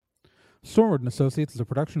Stormwood and Associates is a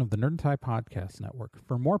production of the Nerd and Tie Podcast Network.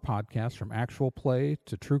 For more podcasts from actual play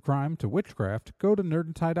to true crime to witchcraft, go to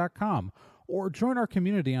nerdandtie.com or join our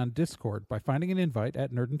community on Discord by finding an invite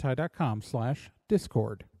at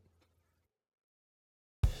nerdandtie.com/discord.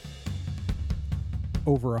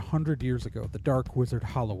 Over 100 years ago, the dark wizard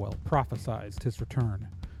Hollowell prophesied his return,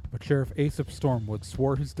 but Sheriff Aesop Stormwood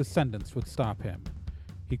swore his descendants would stop him.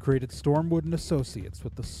 He created Stormwood and Associates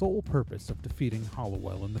with the sole purpose of defeating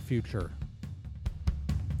Hollowell in the future.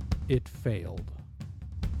 It failed.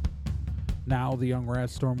 Now the young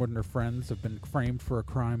Raz Stormwood and her friends have been framed for a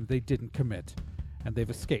crime they didn't commit, and they've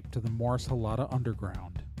escaped to the Morris Halata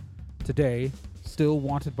Underground. Today, still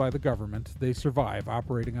wanted by the government, they survive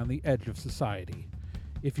operating on the edge of society.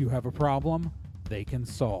 If you have a problem, they can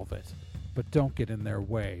solve it. But don't get in their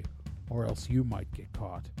way, or else you might get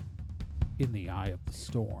caught in the eye of the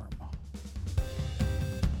storm.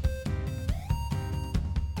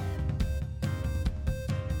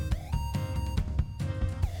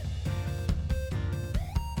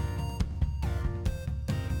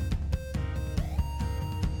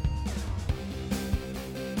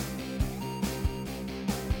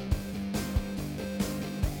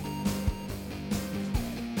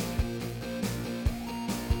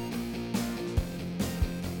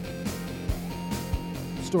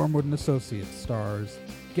 Stormwood and Associates stars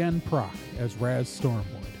Gen Proc as Raz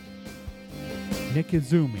Stormwood, Nick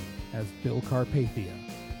Izumi as Bill Carpathia,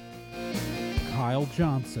 Kyle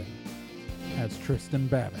Johnson as Tristan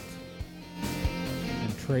Babbitt,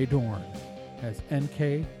 and Trey Dorn as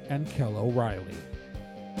NK and Kel O'Reilly.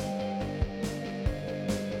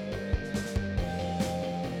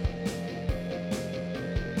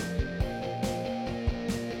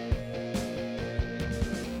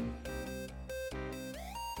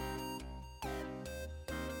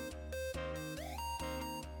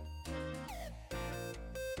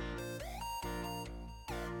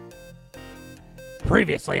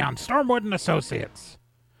 Previously on Stormwood and Associates.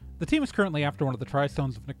 The team is currently after one of the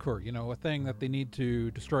Tri-Stones of Nikur. You know, a thing that they need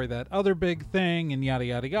to destroy that other big thing and yada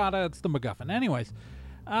yada yada. It's the MacGuffin. Anyways,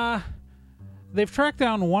 they've tracked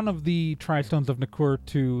down one of the Tri-Stones of Nikur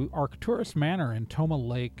to Arcturus Manor in Toma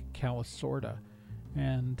Lake, Calisorda.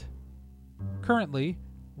 And currently,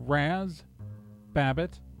 Raz,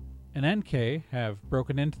 Babbitt, and NK have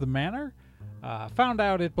broken into the manor, found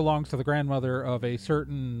out it belongs to the grandmother of a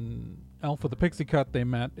certain elf with a pixie cut they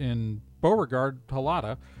met in Beauregard,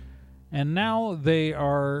 Halata, and now they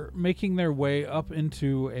are making their way up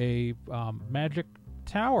into a magic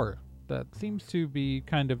tower that seems to be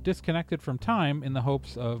kind of disconnected from time in the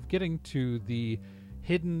hopes of getting to the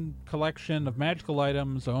hidden collection of magical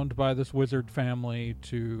items owned by this wizard family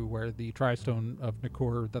to where the Tri-Stone of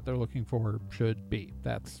Nikur that they're looking for should be.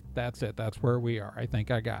 That's it. That's where we are. I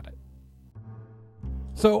think I got it.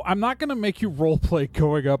 So I'm not going to make you roleplay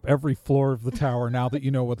going up every floor of the tower now that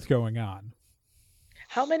you know what's going on.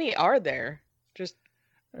 How many are there?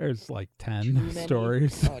 There's like 10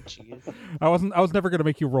 stories. Oh, jeez. I was never going to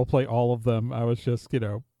make you roleplay all of them. I was just,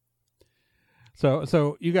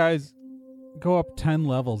 So you guys go up 10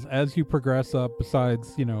 levels as you progress up.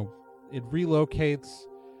 Besides, it relocates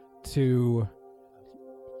to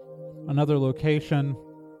another location,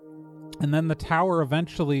 and then the tower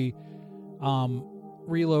eventually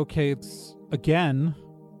relocates again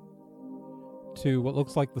to what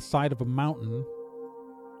looks like the side of a mountain.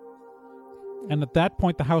 And at that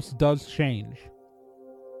point, the house does change.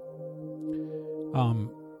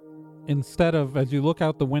 Instead of, as you look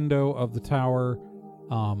out the window of the tower,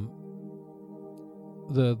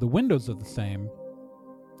 the windows are the same,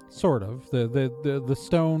 sort of. The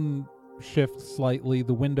stone shifts slightly.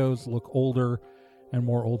 The windows look older and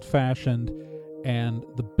more old-fashioned, and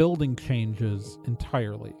the building changes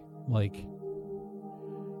entirely. Like,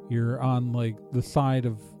 you're on the side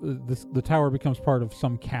of the tower becomes part of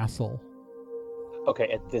some castle. Okay,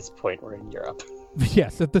 at this point we're in Europe.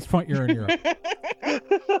 Yes, at this point you're in Europe. I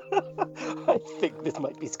think this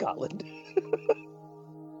might be Scotland.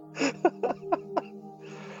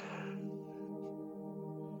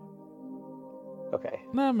 Okay.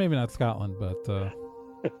 No, maybe not Scotland, but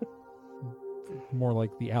more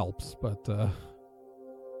like the Alps, but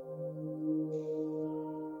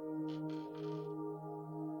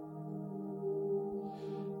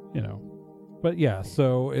But yeah,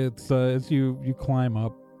 so it's as you climb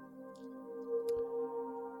up,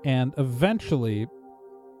 and eventually,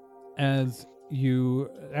 as you,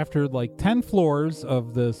 after 10 floors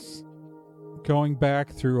of this, going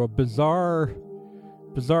back through a bizarre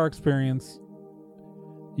experience,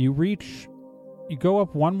 you go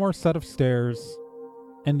up one more set of stairs,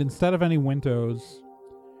 and instead of any windows,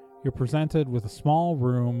 you're presented with a small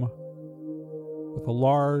room with a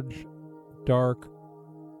large, dark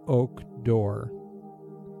oak door.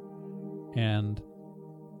 And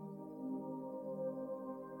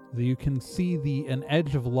you can see an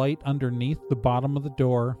edge of light underneath the bottom of the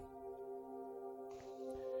door.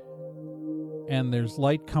 And there's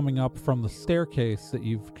light coming up from the staircase that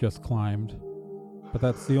you've just climbed. But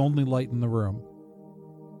that's the only light in the room.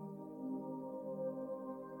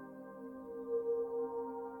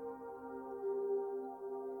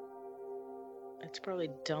 It's probably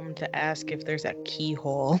dumb to ask if there's a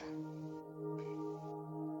keyhole.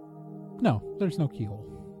 No, there's no keyhole.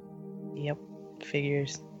 Yep,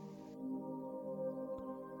 figures.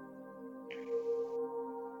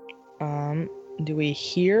 Do we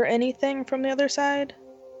hear anything from the other side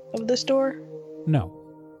of this door? No.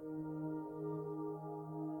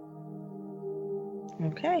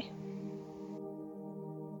 Okay.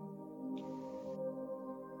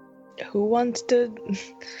 Who wants to...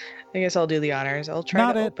 I guess I'll do the honors. I'll try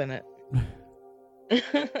Not to it. open it.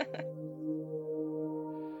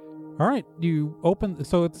 All right, you open.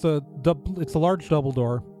 So it's a large double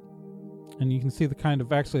door, and you can see the kind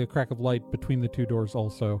of actually a crack of light between the two doors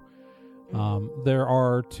also. There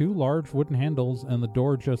are two large wooden handles, and the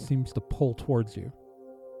door just seems to pull towards you.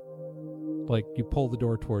 Like you pull the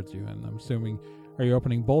door towards you, and I'm assuming, are you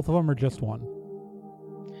opening both of them or just one?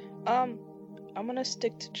 I'm gonna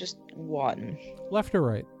stick to just one. Left or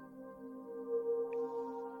right?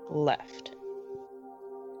 Left.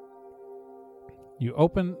 You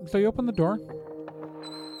open the door.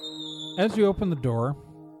 As you open the door,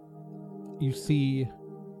 you see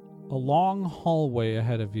a long hallway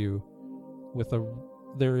ahead of you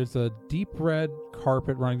there is a deep red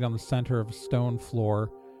carpet running down the center of a stone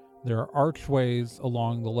floor. There are archways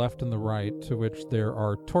along the left and the right to which there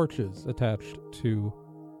are torches attached to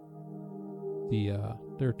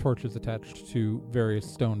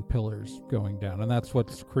various stone pillars going down, and that's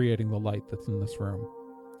what's creating the light that's in this room.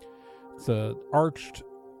 It's a arched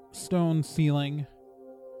stone ceiling,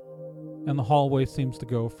 and the hallway seems to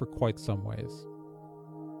go for quite some ways.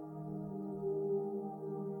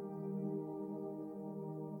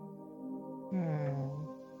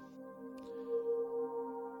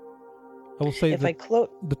 I will say that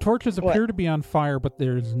the torches appear to be on fire, but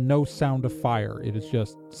there's no sound of fire. It is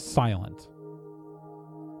just silent.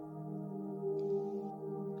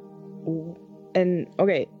 And,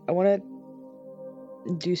 okay, I want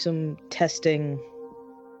to do some testing.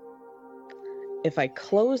 If I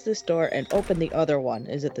close this door and open the other one,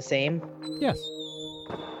 is it the same? Yes.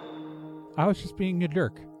 I was just being a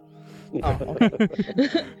jerk. Oh,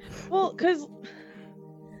 okay. Well, because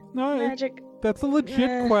no, magic. That's a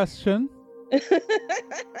legit question.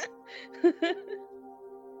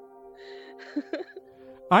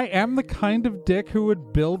 I am the kind of dick who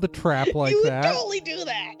would build a trap like you that. You would totally do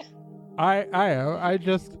that. I am. I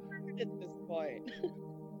just... At this point.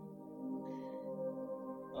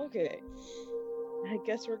 Okay. I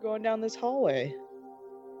guess we're going down this hallway.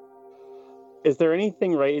 Is there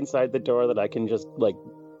anything right inside the door that I can just, like,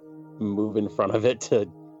 move in front of it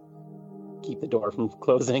to keep the door from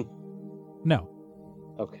closing? No.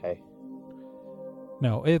 Okay.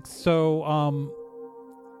 No, it's so,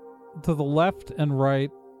 to the left and right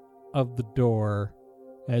of the door,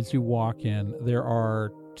 as you walk in, there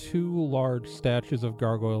are two large statues of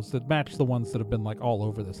gargoyles that match the ones that have been, like, all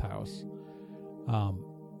over this house.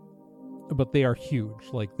 But they are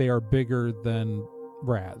huge. Like, they are bigger than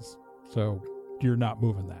Raz. So, you're not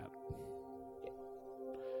moving that.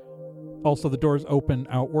 Also, the doors open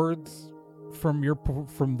outwards from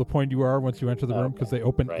the point you are once you enter the room, because they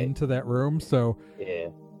open into that room. So, yeah,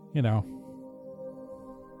 you know.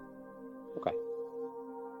 Okay.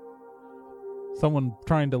 Someone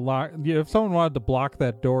trying to lock... if someone wanted to block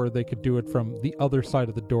that door, they could do it from the other side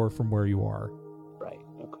of the door from where you are. Right,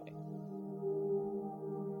 okay.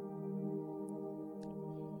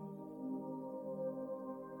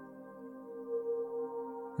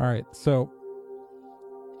 All right, so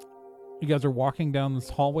you guys are walking down this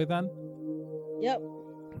hallway then? Yep.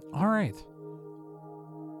 All right.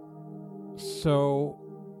 So,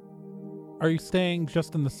 are you staying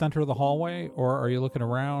just in the center of the hallway, or are you looking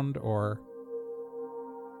around, or...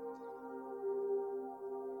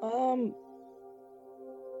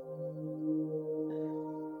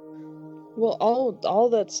 Well, all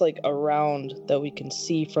that's, like, around that we can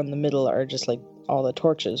see from the middle are just, like, all the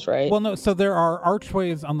torches, right? Well, no, so there are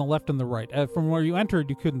archways on the left and the right. From where you entered,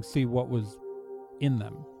 you couldn't see what was in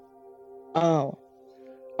them. Oh.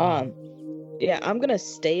 Yeah, I'm gonna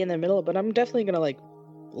stay in the middle, but I'm definitely gonna, like,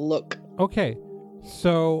 look. Okay.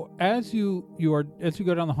 So, as you go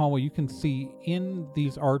down the hallway, you can see in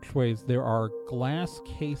these archways there are glass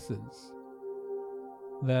cases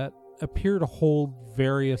that appear to hold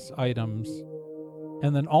various items,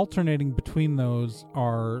 and then alternating between those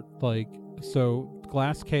are like, so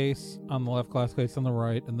glass case on the left, glass case on the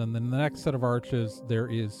right, and then the next set of arches there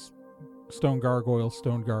is stone gargoyle,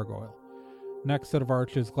 stone gargoyle. Next set of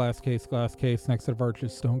arches, glass case, next set of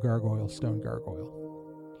arches, stone gargoyle, stone gargoyle.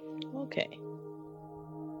 Okay.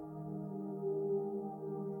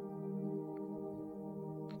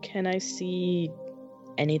 Can I see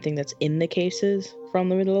anything that's in the cases from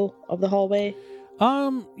the middle of the hallway?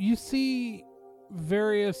 You see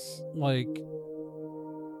various like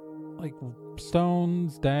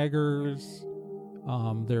stones, daggers.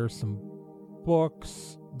 There's some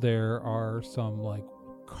books. There are some like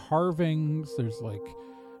carvings. There's like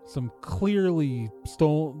some clearly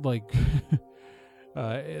stolen like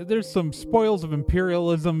there's some spoils of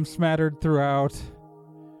imperialism smattered throughout.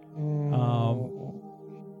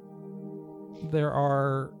 There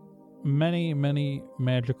are many, many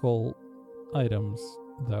magical items,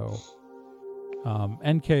 though.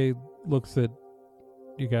 NK looks at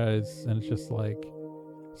you guys and it's just like,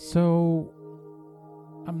 so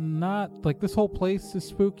I'm not like, this whole place is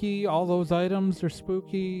spooky. All those items are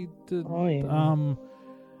spooky. Oh, yeah.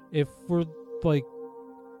 If we're like,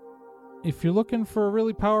 if you're looking for a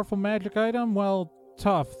really powerful magic item, well,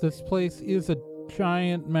 tough. This place is a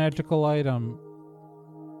giant magical item,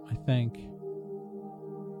 I think.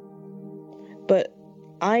 But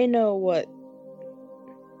I know what...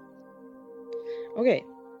 Okay.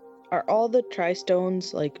 Are all the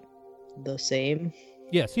tri-stones, like, the same?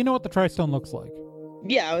 Yes, you know what the tri-stone looks like.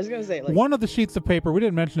 Yeah, I was gonna say, like... One of the sheets of paper, we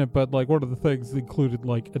didn't mention it, but, like, one of the things included,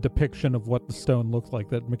 like, a depiction of what the stone looks like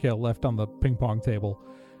that Mikhail left on the ping pong table.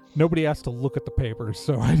 Nobody asked to look at the papers,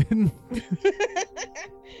 so I didn't...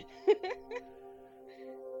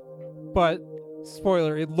 But,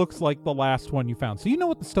 spoiler, it looks like the last one you found. So you know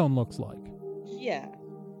what the stone looks like. Yeah.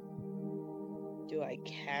 Do I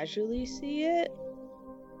casually see it?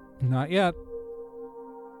 Not yet.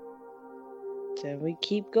 Then we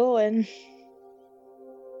keep going.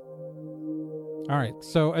 Alright,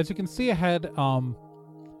 so as you can see ahead,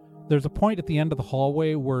 there's a point at the end of the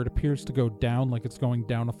hallway where it appears to go down, like it's going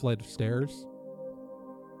down a flight of stairs.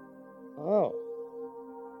 Oh.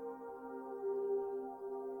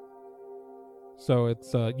 So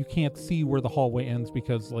it's, you can't see where the hallway ends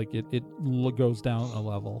because, like, it goes down a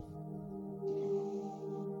level.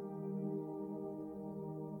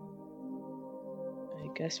 I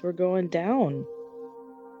guess we're going down.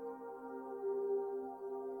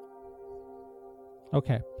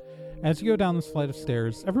 Okay. As you go down this flight of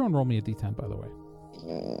stairs, everyone roll me a d10, by the way.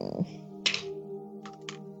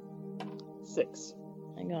 6.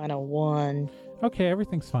 I got a 1. Okay,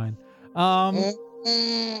 everything's fine.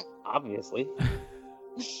 Obviously.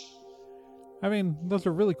 I mean, those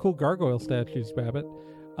are really cool gargoyle statues, Babbitt.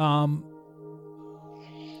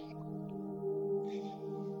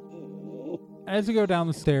 As you go down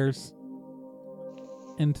the stairs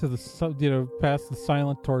into the, past the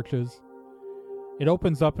silent torches, it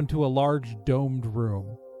opens up into a large domed room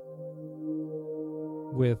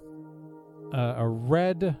with a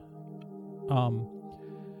red,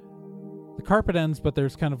 the carpet ends, but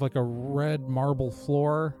there's kind of like a red marble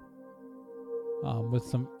floor with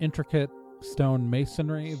some intricate stone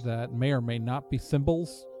masonry that may or may not be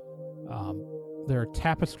symbols. There are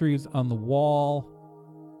tapestries on the wall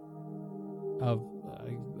of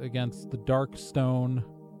against the dark stone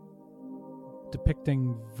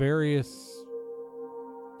depicting various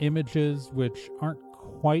images which aren't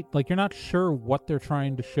quite, like, you're not sure what they're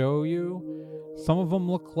trying to show you. Some of them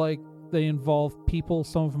look like they involve people,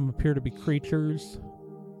 some of them appear to be creatures.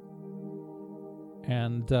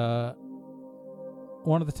 And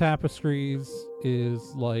one of the tapestries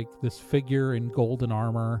is like this figure in golden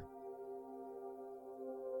armor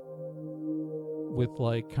with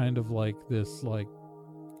like kind of like this like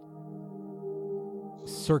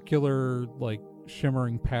circular like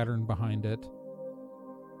shimmering pattern behind it.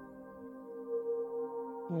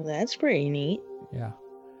 Well, that's pretty neat. Yeah.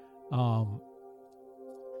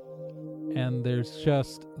 And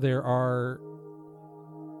there are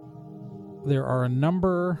a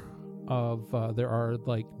number of there are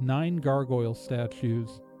like 9 gargoyle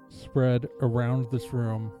statues spread around this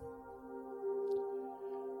room,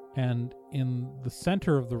 and in the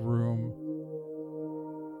center of the room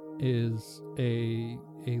is a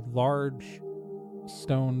large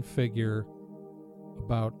stone figure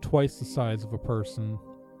about twice the size of a person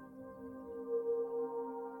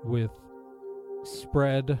with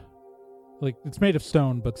spread, like, it's made of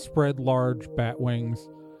stone, but spread large bat wings,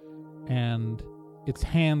 and its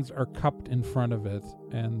hands are cupped in front of it,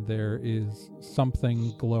 and there is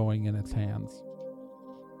something glowing in its hands.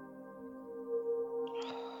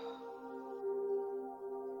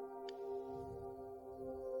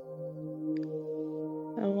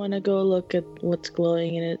 want to go look at what's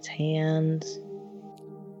glowing in its hands.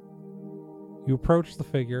 You approach the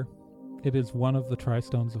figure. It is one of the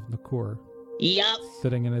Tri-Stones of Nikur, Yup.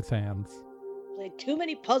 sitting in its hands. Played too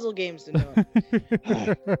many puzzle games to know.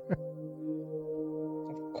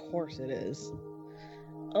 Of course it is.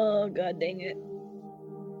 Oh, god dang it.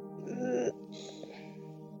 Ugh.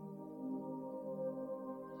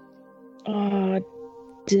 Oh,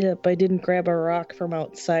 dip. I didn't grab a rock from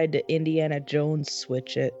outside to Indiana Jones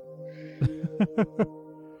switch it.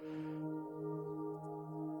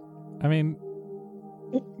 I mean,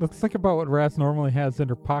 let's think about what Raz normally has in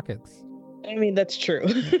her pockets. I mean, that's true.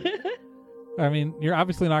 I mean, you're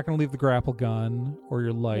obviously not going to leave the grapple gun or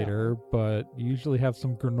your lighter, but you usually have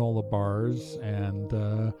some granola bars and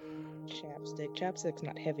Chapstick. Chapstick's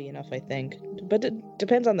not heavy enough, I think. But it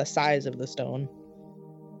depends on the size of the stone.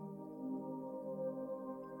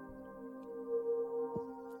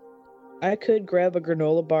 I could grab a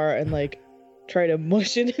granola bar and try to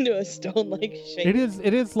mush it into a stone-like shape.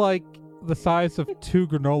 it is like the size of 2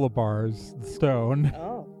 granola bars, the stone.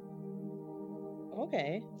 Oh.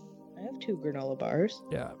 Okay. I have 2 granola bars.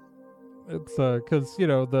 Yeah. It's cuz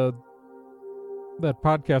that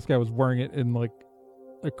podcast guy was wearing it in like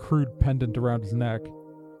a crude pendant around his neck.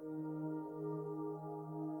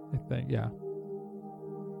 I think, yeah.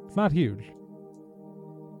 It's not huge.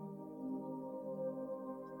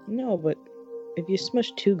 No, but if you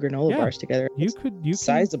smush 2 granola bars together, You it's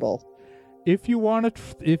sizable. If you want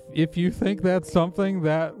to, if you think that's something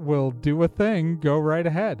that will do a thing, go right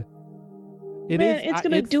ahead. It's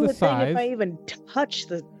gonna do a size. thing if I even touch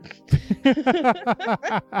the.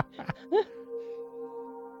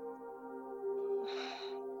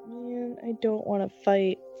 Man, I don't want to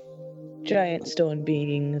fight giant stone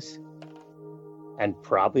beings, And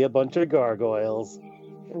probably a bunch of gargoyles.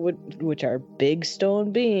 which are big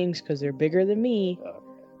stone beings because they're bigger than me.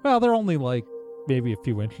 Well, they're only like maybe a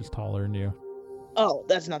few inches taller than you. Oh,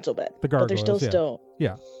 that's not so bad. The But they're still gargoyles,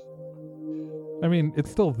 yeah. stone. I mean, it's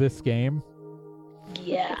still this game.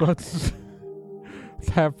 Yeah. Let's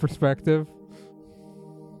have perspective.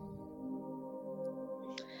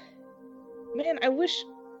 Man, I wish.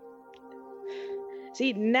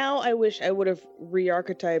 See, now I wish I would have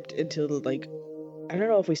re-archetyped into I don't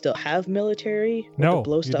know if we still have military. No, to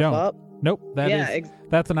blow you stuff don't. up. Nope,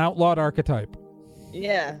 that's an outlawed archetype.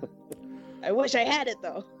 Yeah. I wish I had it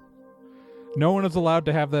though. No one is allowed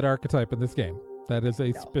to have that archetype in this game. That is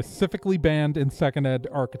a specifically banned in second ed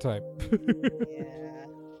archetype. Yeah.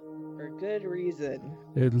 For good reason.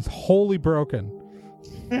 It is wholly broken.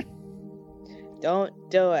 Don't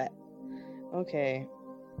do it. Okay.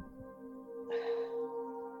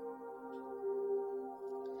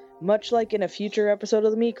 Much like in a future episode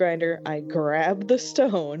of the Meat Grinder, I grab the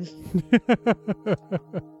stone. And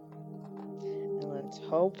let's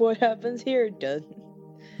hope what happens here doesn't.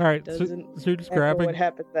 All right, so you're just grabbing. What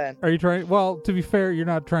happened then? Are you trying? Well, to be fair, you're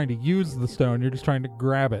not trying to use the stone. You're just trying to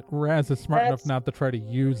grab it. Raz is smart enough not to try to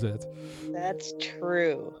use it. That's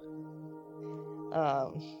true.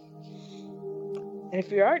 And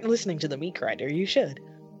if you aren't listening to the Meat Grinder, you should.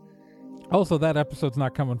 Also, that episode's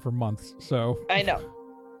not coming for months, so I know.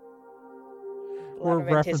 A lot of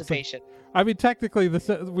anticipation. I mean, technically,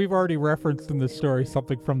 we've already referenced in this story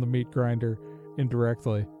something from the Meat Grinder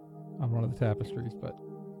indirectly on one of the tapestries, but.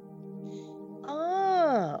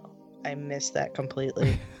 Oh, I missed that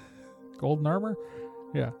completely. Golden armor?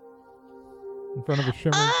 Yeah. In front of a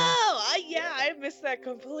shimmering thing. I missed that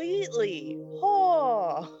completely.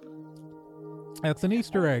 Oh. That's an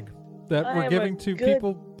Easter egg that we're giving to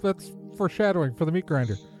people. That's foreshadowing for the Meat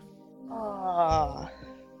Grinder. Ah.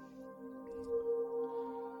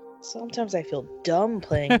 Sometimes I feel dumb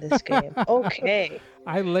playing this game. Okay.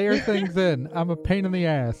 I layer things in. I'm a pain in the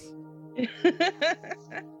ass.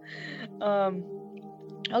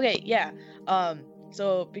 Okay, yeah.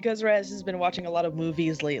 So because Raz has been watching a lot of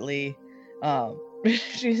movies lately,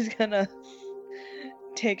 she's gonna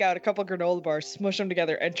take out a couple granola bars, smush them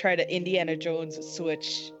together, and try to Indiana Jones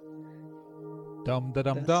switch Dum da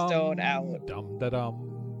dum the dum. stone out. Dum da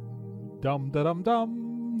dum. Dum da dum dum.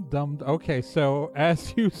 Dum. Okay, so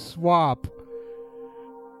as you swap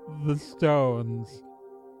the stones,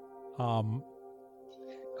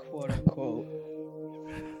 quote unquote.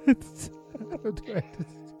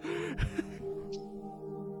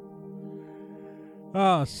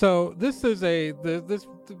 So this is the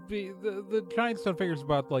giant stone figure is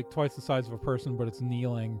about like twice the size of a person, but it's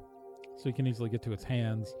kneeling, so you can easily get to its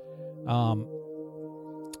hands.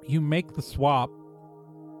 You make the swap,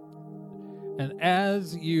 and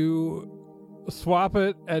as you swap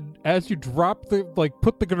it, and as you drop put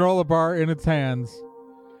the granola bar in its hands,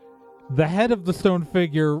 The head of the stone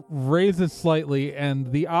figure raises slightly,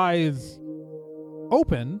 and the eyes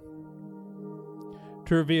open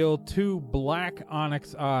to reveal two black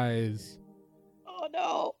onyx eyes. Oh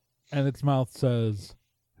no. And its mouth says,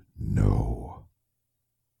 "No."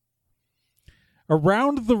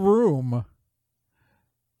 Around the room,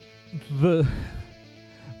 the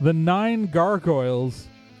 9 gargoyles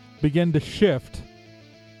begin to shift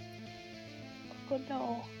Oh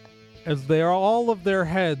no. as they are, all of their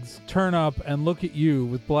heads turn up and look at you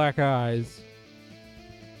with black eyes.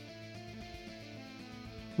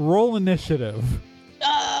 Roll initiative.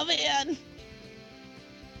 Oh man.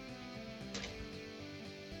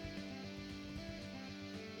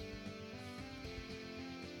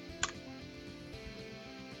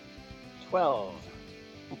 $12.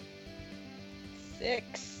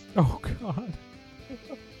 6. Oh, God.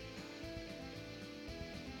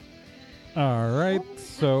 All right,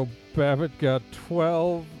 so Babbitt got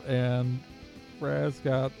 12 and Raz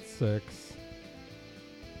got 6.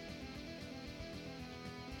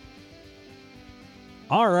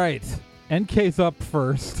 All right, NK's up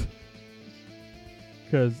first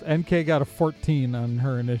because NK got a 14 on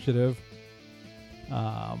her initiative.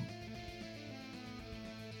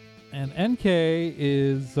 And NK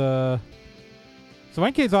is so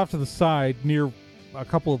NK's off to the side near a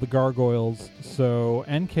couple of the gargoyles, so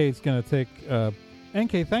NK's gonna take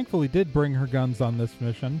NK thankfully did bring her guns on this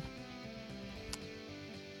mission,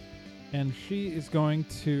 and she is going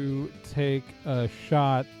to take a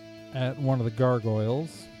shot at one of the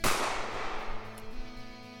gargoyles.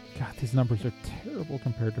 God, these numbers are terrible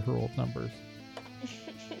compared to her old numbers.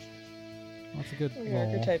 That's a good Your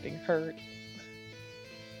roll. typing hurt.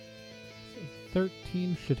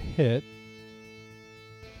 13 should hit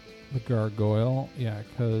the gargoyle. Yeah,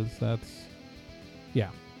 because that's... Yeah,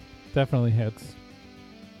 definitely hits.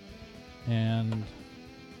 And...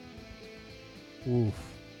 Oof.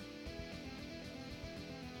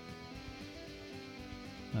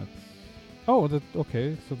 That's... Oh,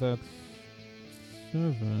 okay, so that's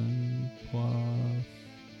 7 plus...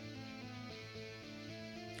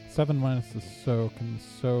 7 minus the soak, and the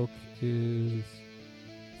soak is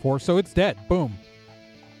 4, so it's dead. Boom.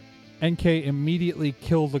 NK immediately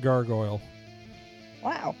kills a gargoyle.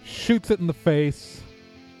 Wow. Shoots it in the face,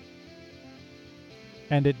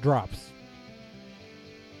 and it drops.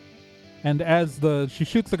 And as she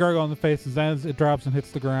shoots the gargoyle in the face, as it drops and hits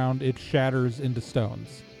the ground, it shatters into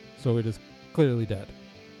stones. So it is clearly dead.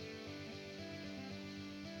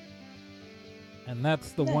 And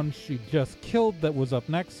that's the one she just killed that was up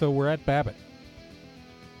next, so we're at Babbitt.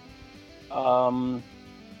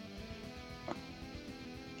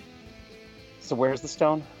 So where's the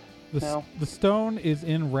stone now? The stone is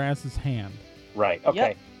in Raz's hand. Right,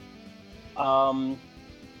 okay. Yep.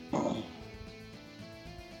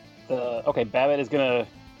 Babbitt is gonna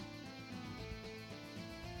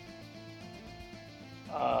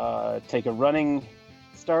take a running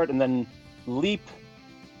start and then leap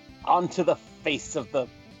onto the face of the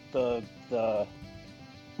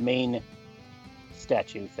main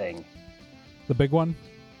statue thing. The big one?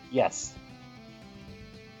 Yes.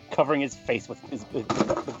 Covering his face with his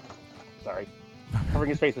sorry. Covering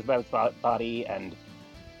his face with Babbitt's body and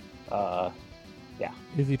yeah.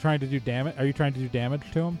 Is he trying to do damage? Are you trying to do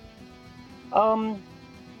damage to him?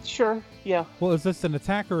 Sure, yeah. Well, is this an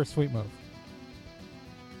attack or a sweep move?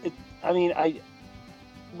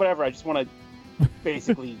 Whatever. I just want to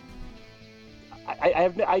basically.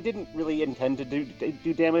 I didn't really intend to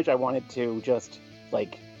do damage. I wanted to just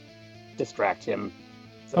like distract him,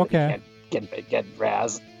 so that he can't get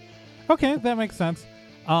Raz. Okay, that makes sense.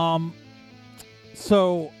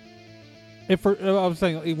 So, I was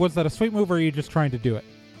saying, was that a sweep move, or are you just trying to do it?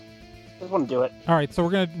 I just want to do it. All right, so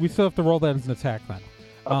we still have to roll that as an attack then.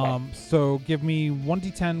 Okay. So give me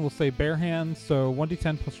 1d10. We'll say bare hands. So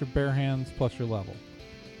 1d10 plus your bare hands plus your level.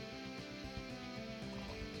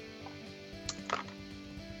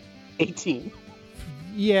 18.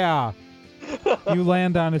 Yeah. You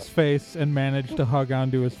land on his face and manage to hug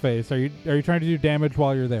onto his face. Are you trying to do damage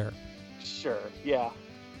while you're there? Sure. Yeah.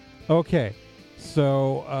 Okay.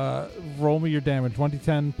 So roll me your damage.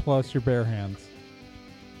 1d10 plus your bare hands.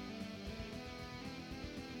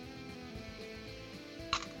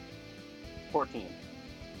 14.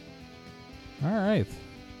 All right.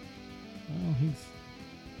 Well,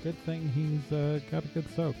 good thing he's got a good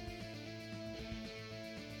soak.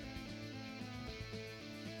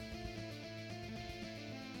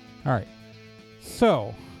 All right.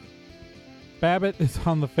 So, Babbitt is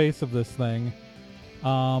on the face of this thing.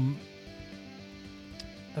 That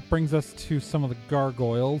brings us to some of the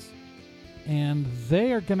gargoyles. And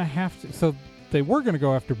they are going to have to... So, they were going to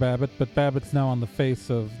go after Babbitt, but Babbitt's now on the face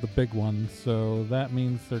of the big one, so that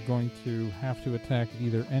means they're going to have to attack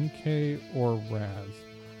either NK or Raz.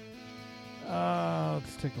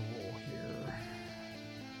 Let's take a roll here.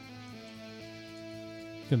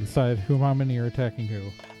 Can decide how many are attacking who.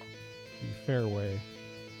 The fairway.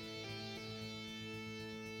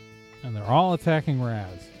 And they're all attacking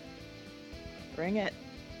Raz. Bring it.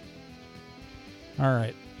 All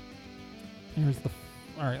right. Here's the.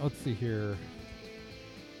 All right. Let's see here.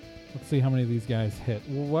 Let's see how many of these guys hit.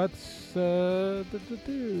 What's their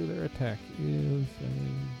attack is a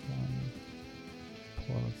 1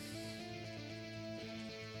 plus.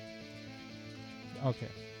 Okay.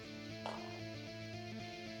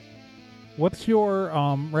 What's your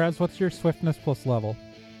Raz? What's your swiftness plus level?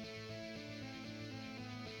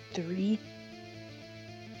 3.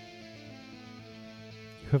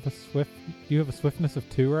 You have a swiftness of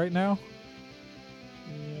 2 right now?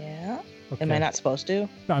 Yeah. Okay. Am I not supposed to?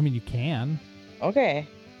 No, I mean you can. Okay.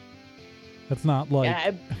 That's not like.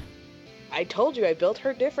 Yeah, I told you I built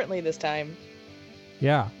her differently this time.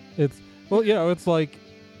 Yeah, it's it's like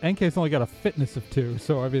NK's only got a fitness of 2,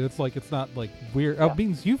 so I mean it's like it's not like weird. Yeah. Oh,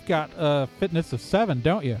 Beans, you've got a fitness of 7,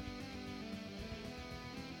 don't you?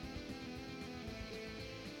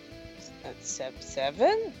 That's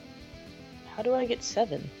 7? How do I get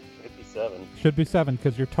 7? Should be 7. Should be 7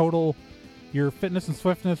 because your fitness and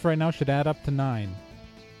swiftness right now should add up to 9.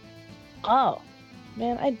 Oh,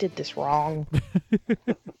 man, I did this wrong.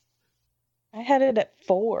 I had it at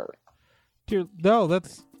 4. Dude, no,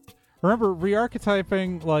 that's remember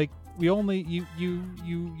re-archetyping. Like we only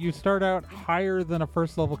you start out higher than a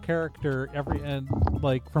first level character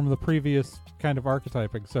like from the previous kind of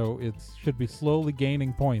archetyping, so it should be slowly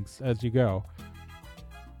gaining points as you go.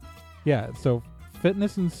 Yeah, so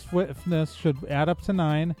fitness and swiftness should add up to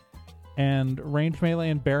 9, and range melee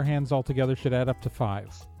and bare hands altogether should add up to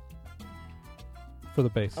 5 for the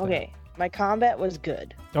base. Okay, my combat was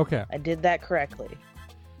good. Okay. I did that correctly.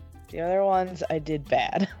 The other ones I did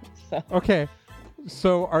bad. So Okay.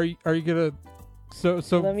 So are you gonna? So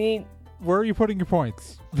let me. where are you putting your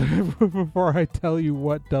points before I tell you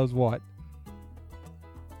what does what?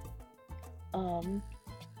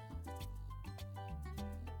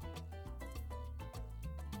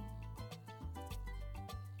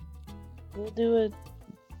 We'll do a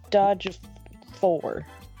dodge of 4.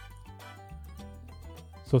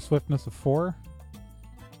 So swiftness of 4.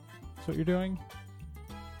 That's what you're doing.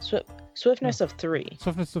 Swiftness of 3.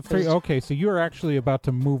 Swiftness of 3. Okay, so you're actually about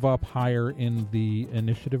to move up higher in the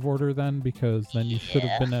initiative order then, because then you should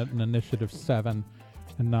have been at an initiative 7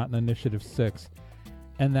 and not an initiative 6.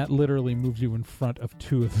 And that literally moves you in front of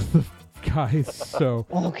 2 of the guys. So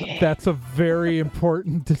Okay. that's a very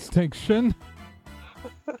important distinction.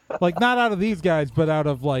 Like, not out of these guys, but out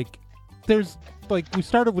of, like, there's, like, we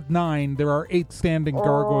started with 9. There are 8 standing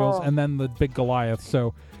gargoyles and then the big Goliath.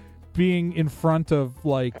 So being in front of,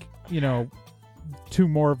 like, 2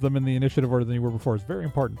 more of them in the initiative order than you were before is very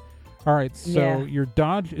important. All right, so your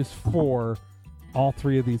dodge is 4. All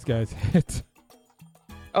 3 of these guys hit.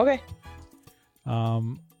 Okay.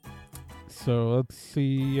 So let's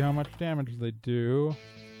see how much damage they do.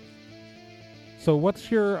 So what's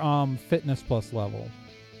your fitness plus level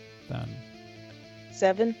then?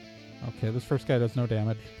 7. Okay, this first guy does no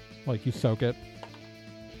damage. Like, you soak it.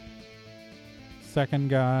 Second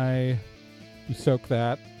guy, you soak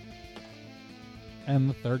that. And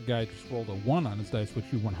the third guy just rolled a 1 on his dice, which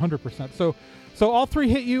you 100%. So all 3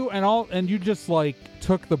 hit you, and you just, like,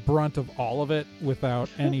 took the brunt of all of it without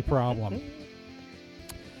any problem.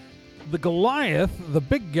 The Goliath, the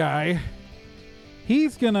big guy,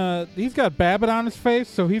 he's got Babbitt on his face,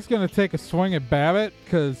 so he's gonna take a swing at Babbitt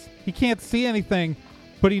because he can't see anything,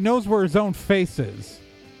 but he knows where his own face is.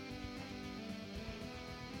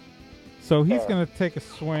 So he's gonna take a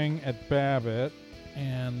swing at Babbitt,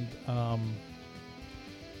 and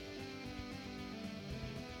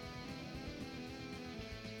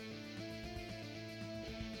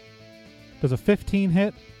does a 15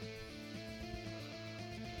 hit?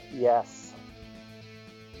 Yes.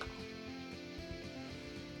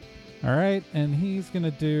 All right, and he's going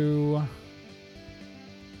to do...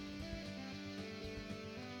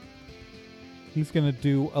 He's going to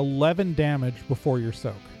do 11 damage before your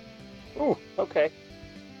soak. Ooh, okay.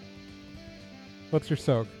 What's your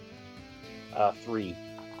soak? 3.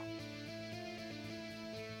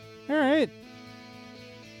 All right.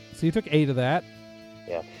 So you took 8 of that.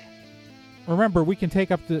 Yeah. Remember, characters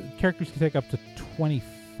can take up to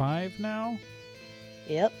 25 now?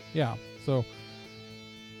 Yep. Yeah, so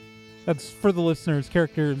that's for the listeners.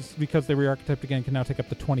 Characters, because they re-archetyped again, can now take up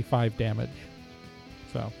to 25 damage.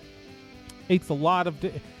 So, Eight's a lot of...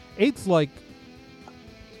 Eight's like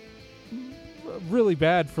really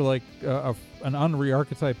bad for like an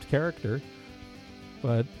unre-archetyped character.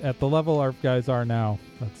 But at the level our guys are now,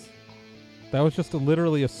 that was just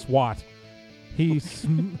literally a swat. He's...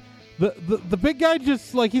 The big guy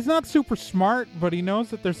just, like, he's not super smart, but he knows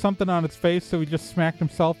that there's something on his face, so he just smacked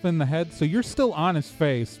himself in the head. So you're still on his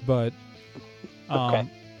face, but... Okay.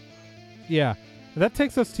 Yeah. That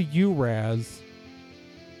takes us to you, Raz.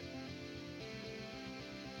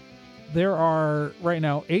 There are, right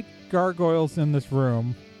now, 8 gargoyles in this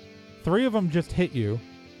room. 3 of them just hit you.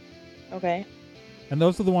 Okay. And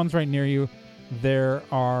those are the ones right near you. There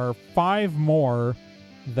are 5 more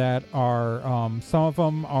that are, some of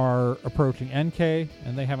them are approaching NK,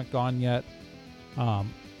 and they haven't gone yet.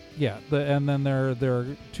 And then there are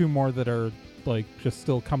 2 more that are, like, just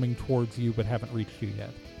still coming towards you but haven't reached you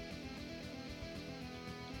yet.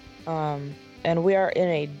 And we are in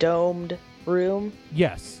a domed room.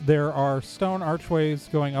 Yes, there are stone archways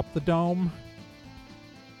going up the dome.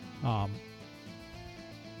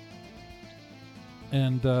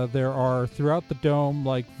 And there are, throughout the dome,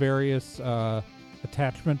 like, various,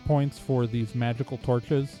 attachment points for these magical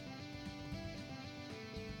torches.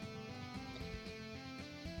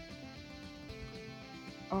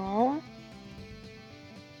 Oh.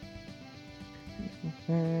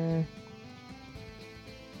 I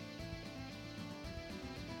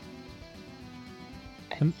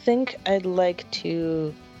think I'd like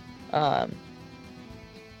to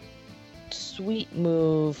sweet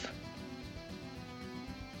move,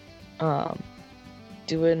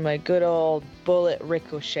 doing my good old bullet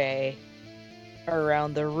ricochet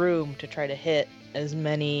around the room to try to hit as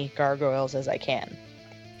many gargoyles as I can.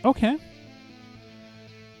 Okay.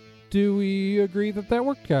 Do we agree that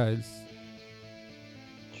worked, guys?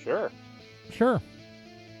 Sure. Sure.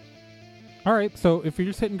 All right, so if you're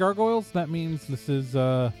just hitting gargoyles, that means this is,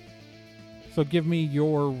 so give me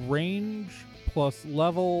your range plus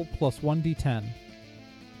level plus 1d10.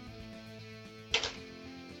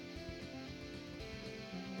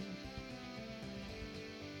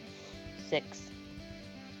 6.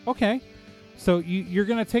 Okay. So you're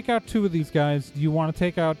going to take out 2 of these guys. Do you want to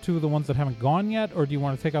take out 2 of the ones that haven't gone yet, or do you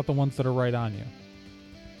want to take out the ones that are right on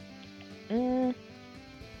you?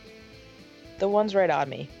 The one's right on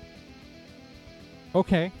me.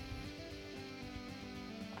 Okay.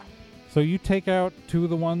 So you take out 2 of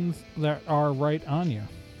the ones that are right on you.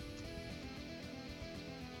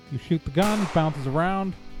 You shoot the gun, bounces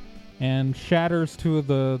around, and shatters 2 of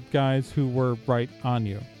the guys who were right on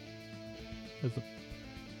you. It's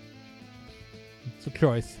a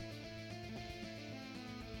choice.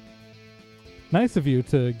 Nice of you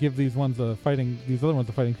to give these other ones a fighting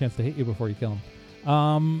chance to hit you before you kill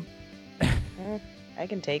them. I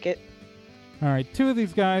can take it. All right, 2 of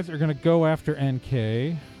these guys are going to go after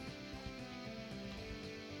NK.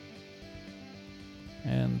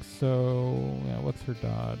 And so, yeah, what's her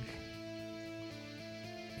dodge?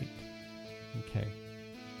 8. Okay.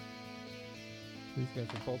 These guys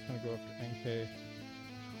are both going to go after NK.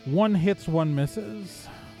 1 hits, 1 misses.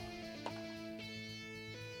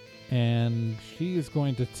 And she is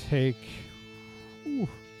going to take... Ooh,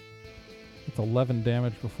 it's 11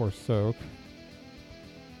 damage before soak.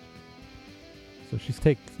 So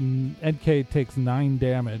NK takes 9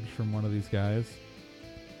 damage from one of these guys.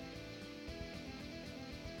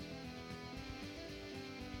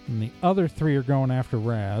 And the other 3 are going after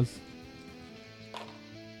Raz.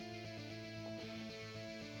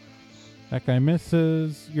 That guy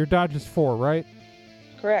misses. Your dodge is 4, right?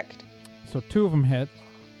 Correct. So 2 of them hit.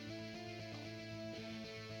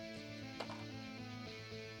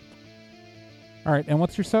 All right, and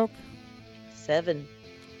what's your soak? 7.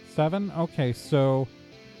 7? Okay, so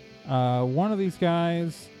one of these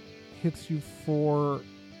guys hits you for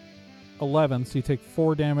 11, so you take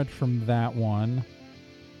 4 damage from that one.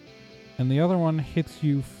 And the other one hits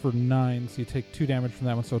you for 9, so you take 2 damage from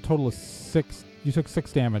that one. So a total of 6. You took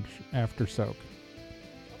 6 damage after soak.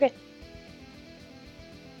 Okay.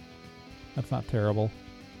 That's not terrible.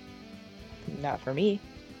 Not for me.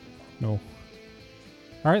 No.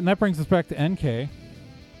 All right, and that brings us back to NK.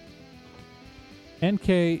 NK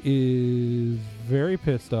is very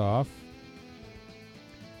pissed off.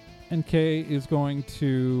 NK is going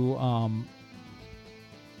to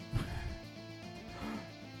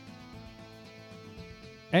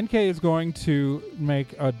NK is going to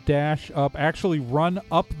make a dash up, actually run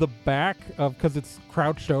up the back of, because it's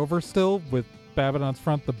crouched over still with Babadon's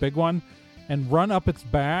front, the big one, and run up its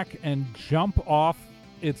back and jump off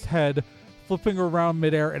its head, flipping around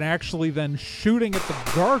midair and actually then shooting at the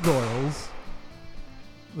gargoyles.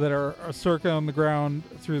 that are circa on the ground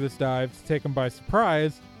through this dive to take them by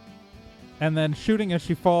surprise, and then shooting as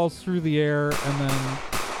she falls through the air, and then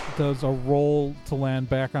does a roll to land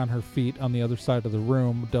back on her feet on the other side of the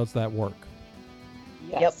room. Does that work?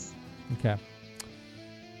 Yes. Okay.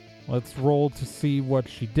 Let's roll to see what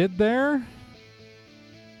she did there.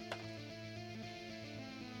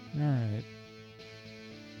 All right.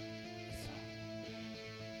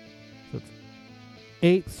 So it's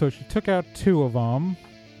 8, so she took out 2 of them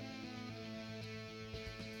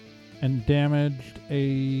and damaged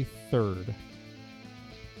a 3rd.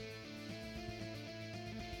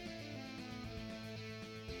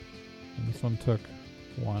 And this one took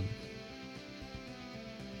 1.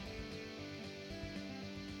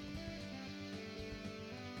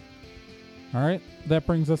 All right, that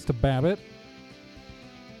brings us to Babbitt.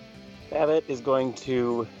 Babbitt is going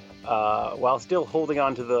to, while still holding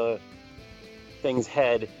on to the thing's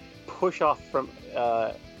head, push off from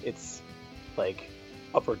its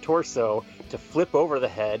upper torso to flip over the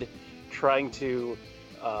head, trying to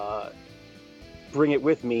bring it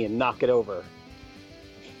with me and knock it over.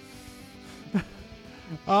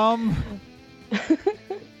 I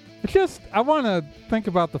want to think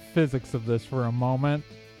about the physics of this for a moment.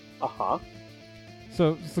 Uh-huh.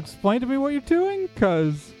 So just explain to me what you're doing,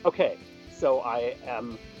 because... Okay, so I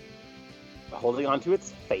am holding onto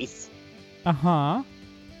its face. Uh-huh.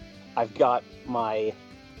 I've got my...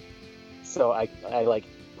 So I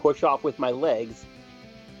push off with my legs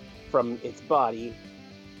from its body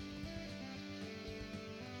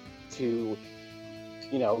to,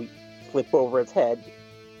 flip over its head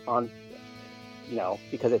on,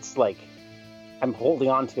 because it's I'm holding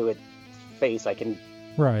onto its face. I can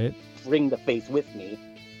Right. bring the face with me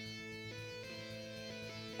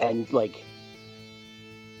and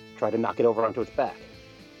try to knock it over onto its back.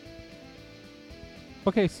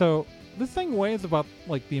 Okay, so this thing weighs about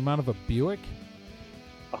the amount of a Buick.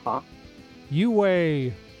 Uh-huh. You weigh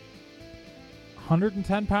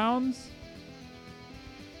 110 pounds?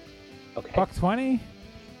 Okay. $120?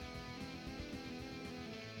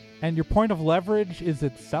 And your point of leverage is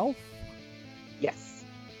itself? Yes.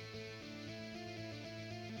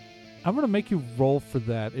 I'm going to make you roll for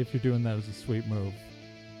that if you're doing that as a sweet move.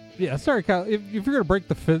 Yeah, sorry, Kyle. If you're going to break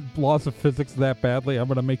the laws of physics that badly, I'm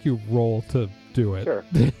going to make you roll to do it. Sure.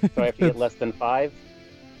 So I have to get less than 5?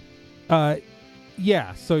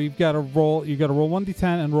 Yeah, so you've got to roll 1d10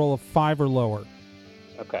 and roll a 5 or lower.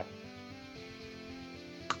 Okay.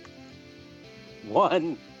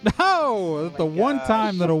 1. No! The one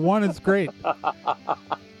time that a 1 is great.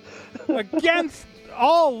 Against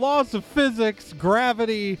all laws of physics,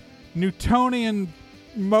 gravity, Newtonian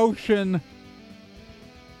motion.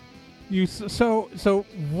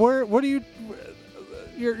 What are you...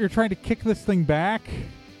 You're trying to kick this thing back?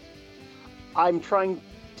 I'm trying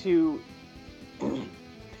to...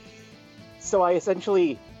 So I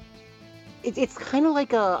essentially... It's kind of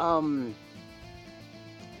like a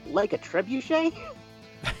trebuchet?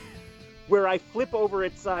 Where I flip over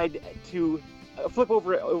its side to... flip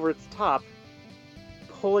over its top,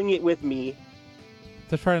 pulling it with me.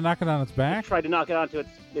 To try to knock it on its back? Try to knock it onto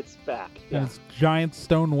its back. Yeah. And its giant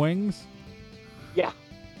stone wings? Yeah.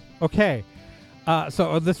 Okay.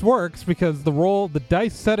 So this works because the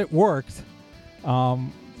dice said it worked.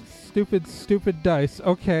 Stupid dice.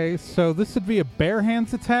 Okay, so this would be a bare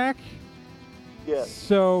hands attack? Yes.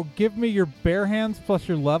 So give me your bare hands plus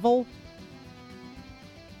your level.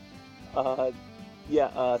 So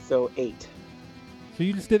 8. So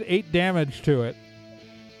you just did 8 damage to it.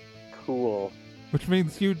 Cool. Which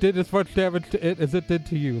means you did as much damage to it as it did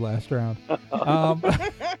to you last round.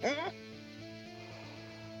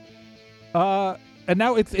 And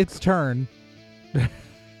now it's its turn.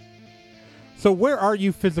 So where are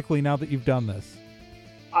you physically now that you've done this?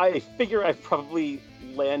 I figure I've probably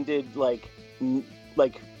landed not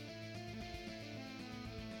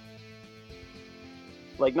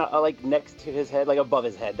next to his head, above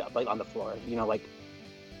his head, on the floor.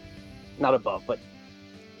 Not above, but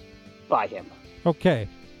by him. Okay.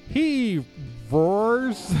 He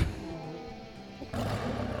roars.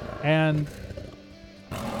 And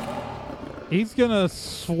he's gonna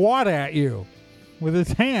swat at you with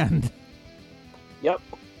his hand. Yep.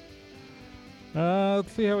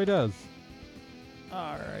 Let's see how he does.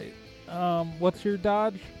 All right. What's your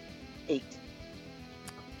dodge? 8.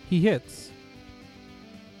 He hits.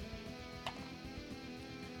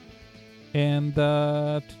 And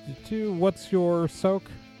what's your soak?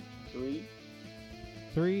 3.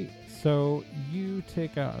 3. So you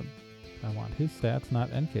take out... I want his stats, not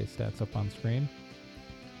NK stats up on screen.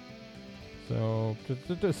 So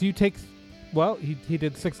you take... Well, he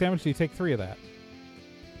did 6 damage, so you take 3 of that.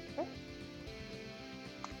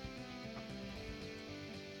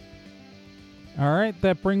 All right,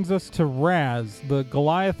 that brings us to Raz. The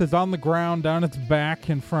Goliath is on the ground, down its back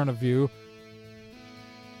in front of you.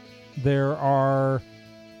 There are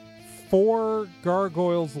 4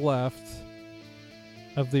 gargoyles left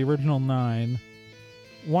of the original 9.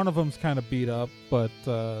 One of them's kind of beat up, but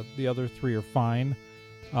the other 3 are fine.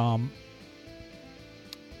 Yeah.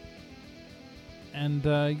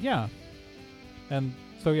 And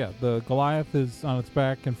so, yeah, the Goliath is on its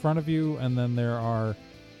back in front of you, and then there are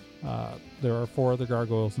 4 other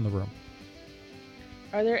gargoyles in the room.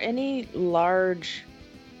 Are there any large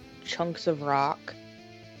chunks of rock?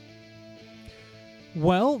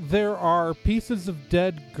 Well, there are pieces of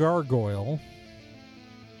dead gargoyle,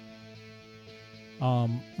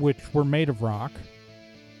 which were made of rock.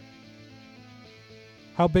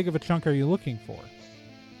 How big of a chunk are you looking for?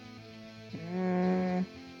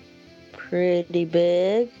 Pretty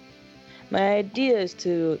big. My idea is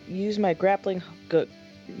to use my grappling hook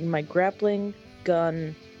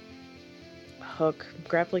gun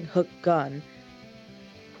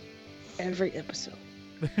every episode.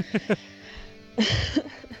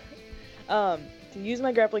 To use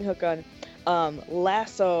my grappling hook gun,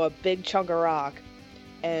 lasso a big chunk of rock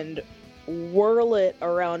and whirl it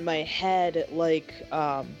around my head like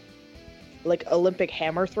Olympic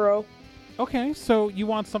hammer throw. Okay, so you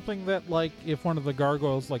want something that, like, if one of the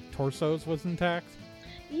gargoyles, like, torsos was intact?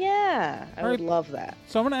 Yeah, I would love that.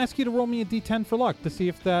 So I'm going to ask you to roll me a d10 for luck to see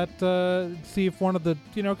if that, see if one of the,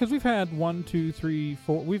 because we've had 1, 2, 3,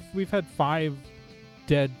 4, we've had 5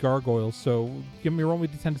 dead gargoyles, so roll me a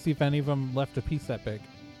d10 to see if any of them left a piece that big.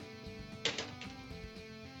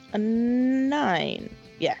 A 9.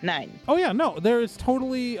 Yeah, 9. Oh yeah, no, there is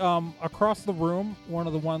totally across the room one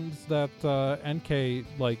of the ones that NK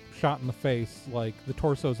like shot in the face, like the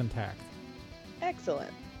torso's intact.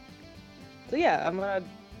 Excellent. So yeah, I'm gonna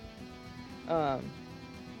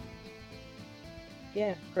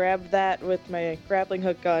grab that with my grappling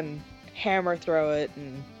hook gun, hammer throw it,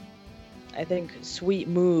 and I think sweet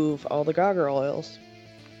move all the gargoyles.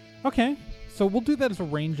 Okay, so we'll do that as a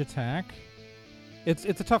range attack. It's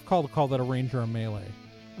a tough call to call that a range or a melee.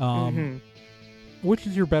 Which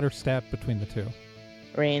is your better stat between the two?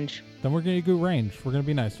 Range. Then we're going to do range. We're going to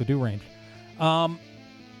be nice, so do range. So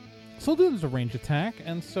we'll do this as a range attack,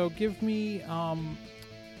 and so give me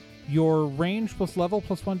your range plus level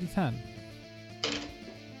plus 1d10.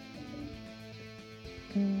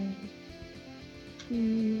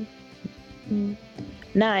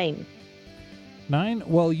 9. 9?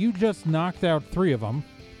 Well, you just knocked out 3 of them.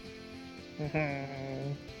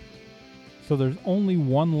 So there's only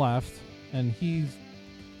 1 left, and he's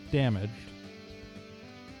damaged.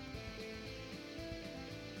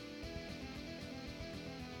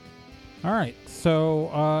 All right, so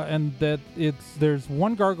and there's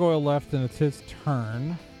 1 gargoyle left, and it's his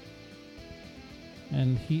turn,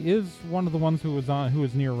 and he is one of the ones who was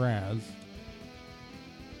near Raz.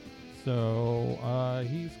 So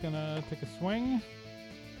he's gonna take a swing,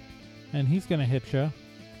 and he's gonna hit you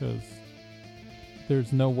because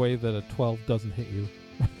there's no way that a 12 doesn't hit you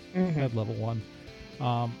at level 1.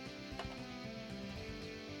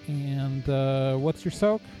 And what's your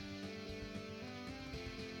soak?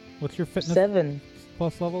 What's your fitness? 7.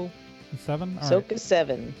 Plus level? 7? All Soak right. is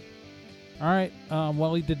 7. All right.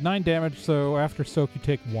 Well, he did 9 damage, so after soak, you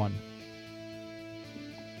take 1.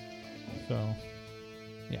 So,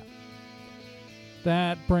 yeah.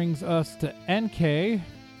 That brings us to NK,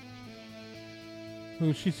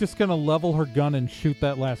 who she's just going to level her gun and shoot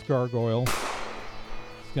that last gargoyle.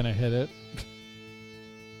 She's going to hit it.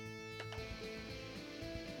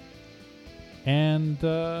 And,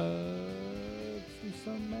 let's do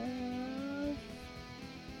some math.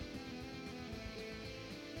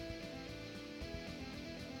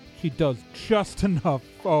 She does just enough.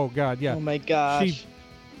 Oh, God, yeah. Oh, my gosh.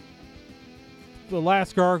 The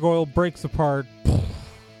last gargoyle breaks apart.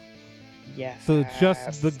 Yeah. So it's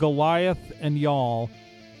just the Goliath and y'all,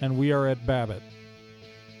 and we are at Babbitt.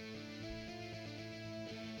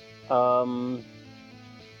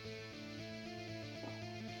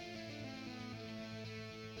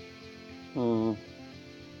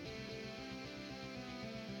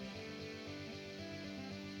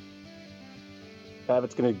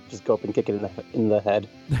 Babbitt's gonna just go up and kick it in the head.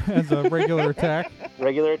 As a regular attack.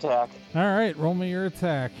 Regular attack. All right, roll me your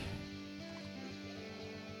attack.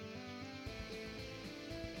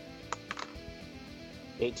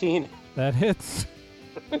 18. That hits.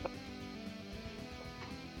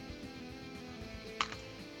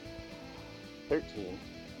 13.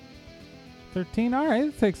 13. All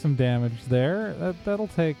right, take some damage there. That'll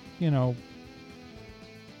take, 13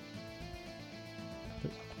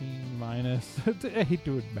 minus. I hate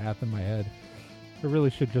doing math in my head. I really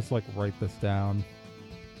should just like write this down.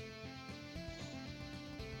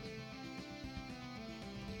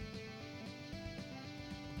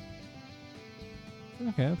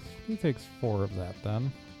 Okay, he takes 4 of that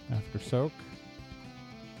then. After soak.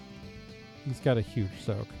 He's got a huge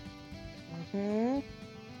soak.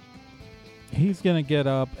 He's gonna get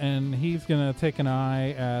up and he's gonna take an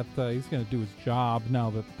eye at. He's gonna do his job now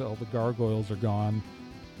that all the gargoyles are gone,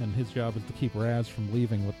 and his job is to keep Raz from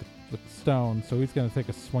leaving with the stone. So he's gonna take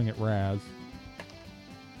a swing at Raz,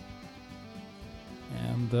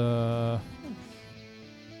 and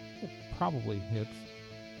it probably hits.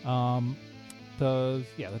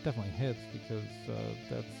 That definitely hits because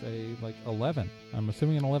that's a 11. I'm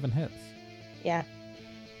assuming an 11 hits. Yeah.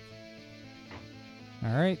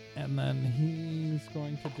 All right, and then he's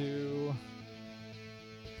going to do.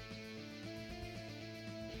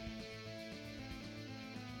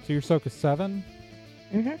 So your soak is 7.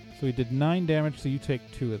 Mm-hmm. So he did 9 damage. So you take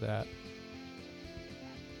 2 of that.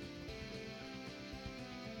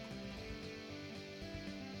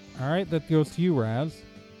 All right, that goes to you, Raz.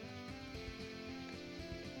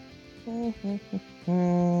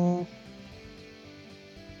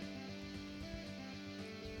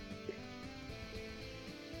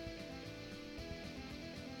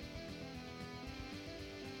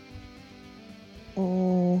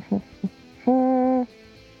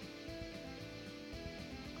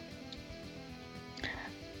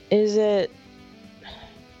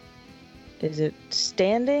 Is it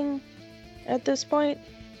standing at this point?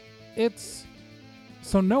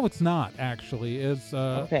 No, it's not actually.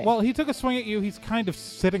 Okay. Well, he took a swing at you. He's kind of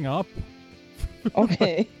sitting up.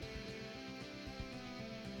 Okay.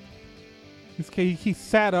 He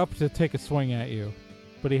sat up to take a swing at you,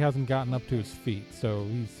 but he hasn't gotten up to his feet. So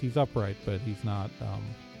he's upright, but he's not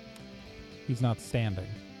standing.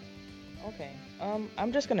 Okay.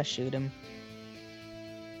 I'm just gonna shoot him.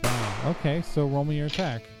 Okay, so roll me your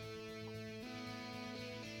attack.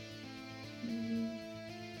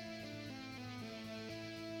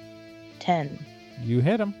 10. You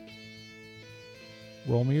hit him.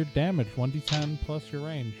 Roll me your damage. 1d10 plus your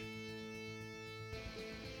range.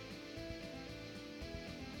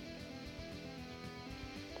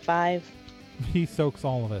 5. He soaks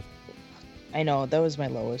all of it. I know, that was my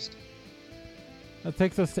lowest. That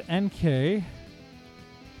takes us to NK.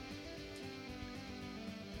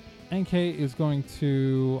 NK is going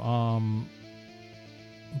to,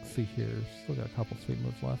 let's see here. Still got a couple sweet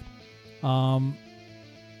moves left.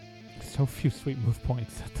 So few sweet move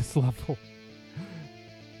points at this level.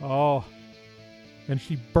 Oh. And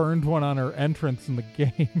she burned one on her entrance in the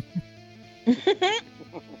game.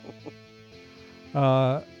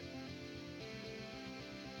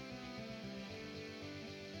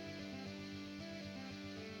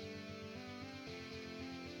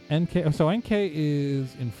 NK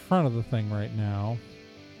is in front of the thing right now.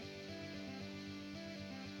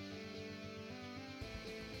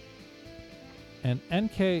 And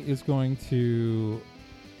NK is going to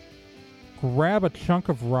grab a chunk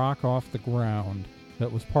of rock off the ground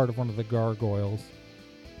that was part of one of the gargoyles.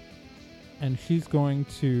 And she's going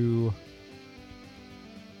to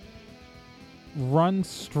run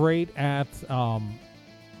straight at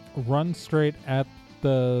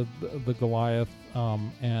the Goliath,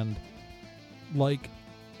 and like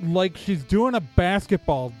she's doing a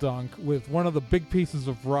basketball dunk with one of the big pieces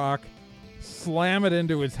of rock, slam it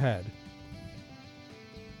into his head.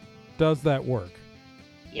 Does that work?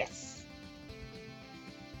 Yes.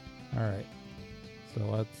 All right. So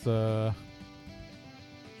let's.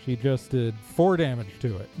 She just did 4 damage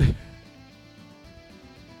to it.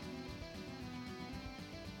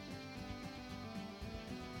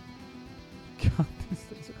 God, these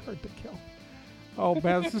things are hard to kill. Oh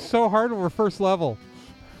man, this is so hard when we're first level.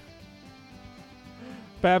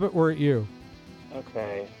 Babbitt, we're at you.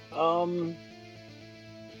 Okay.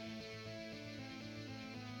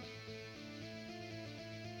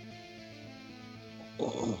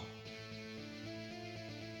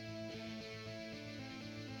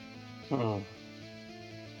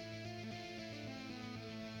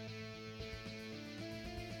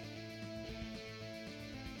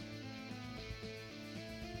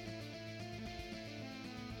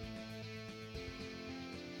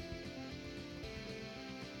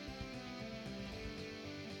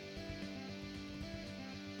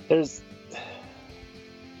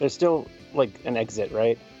 There's still like an exit,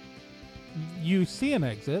 right? You see an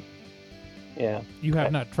exit. Yeah. You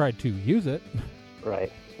have not tried to use it.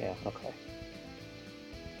 Right. Yeah. Okay.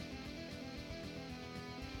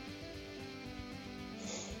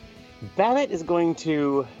 Babbitt is going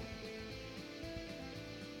to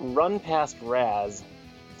run past Raz,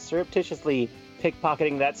 surreptitiously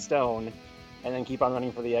pickpocketing that stone, and then keep on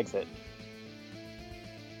running for the exit.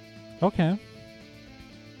 Okay.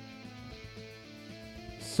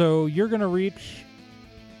 So you're going to reach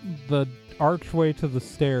the archway to the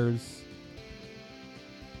stairs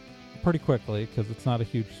pretty quickly because it's not a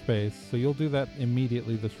huge space. So you'll do that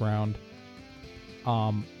immediately this round.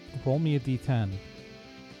 Roll me a d10.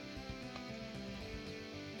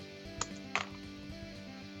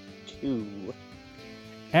 Two.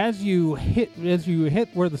 As you hit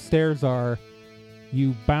where the stairs are,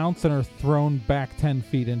 you bounce and are thrown back 10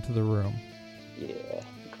 feet into the room. Yeah.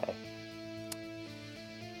 Okay.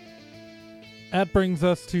 That brings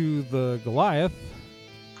us to the Goliath,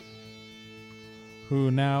 who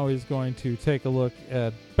now is going to take a look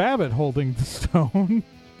at Babbitt holding the stone.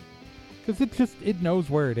 Because it knows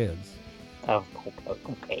where it is. Oh,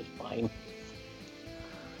 okay, fine.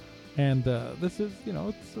 And this is,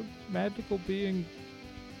 it's a magical being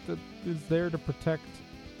that is there to protect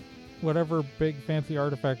whatever big fancy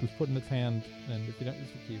artifact is put in its hand. And if you don't use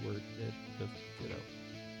the keyword, it just,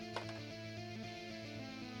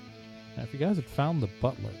 Now, if you guys had found the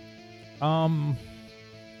butler.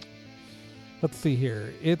 Let's see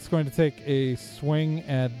here. It's going to take a swing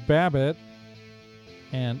at Babbitt.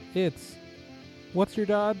 And what's your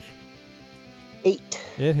dodge? 8.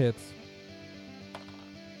 It hits.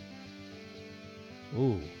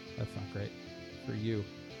 Ooh, that's not great for you.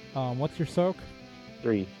 What's your soak?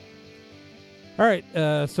 3. All right,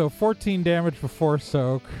 so 14 damage before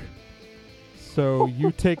soak. So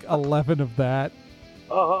you take 11 of that.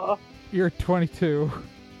 You're 22.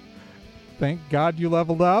 Thank God you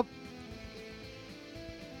leveled up.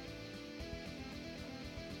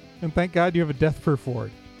 And thank God you have a death-proof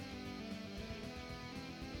ward.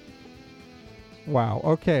 Wow,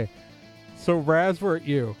 okay. So, Raz, we're at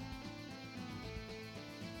you.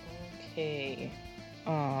 Okay.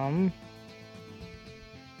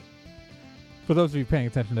 For those of you paying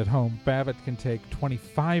attention at home, Babbitt can take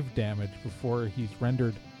 25 damage before he's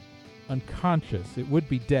rendered unconscious. It would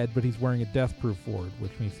be dead, but he's wearing a death-proof ward,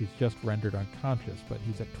 which means he's just rendered unconscious, but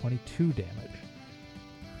he's at 22 damage.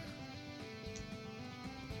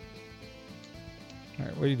 All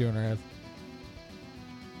right, what are you doing, Raz?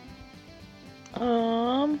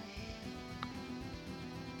 Oh.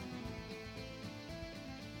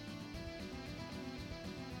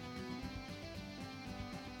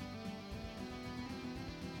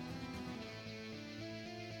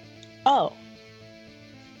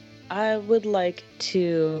 I would like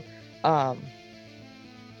to, man,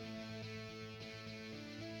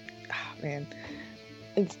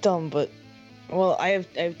 it's dumb, but, well, I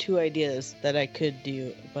have 2 ideas that I could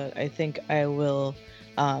do, but I think I will,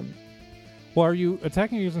 Well, are you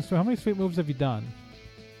attacking or using... How many sweet moves have you done?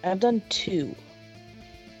 I've done 2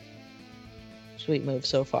 sweet moves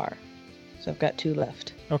so far, so I've got 2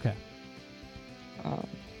 left. Okay.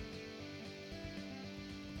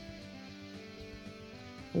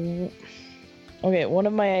 Okay, one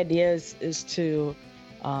of my ideas is to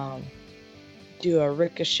do a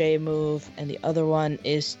ricochet move, and the other one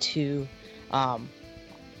is to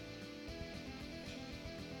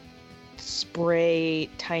spray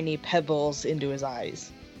tiny pebbles into his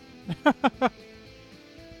eyes.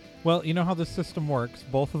 Well, you know how this system works.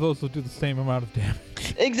 Both of those will do the same amount of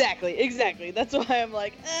damage. Exactly. That's why I'm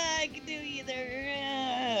like, I can do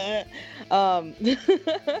either.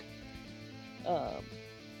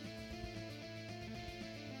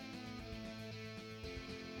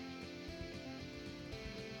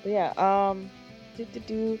 But yeah,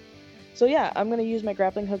 So yeah, I'm gonna use my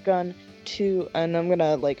grappling hook gun and I'm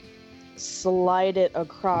gonna like slide it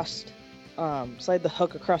across, slide the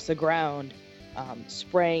hook across the ground,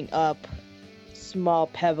 spraying up small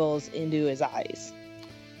pebbles into his eyes.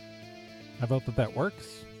 How about that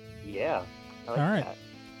works? Yeah. I like All right. that.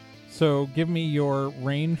 So give me your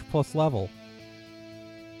range plus level.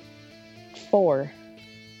 4.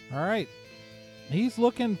 All right. He's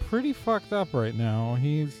looking pretty fucked up right now.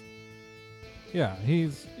 He's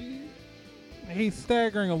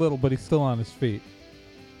staggering a little, but he's still on his feet.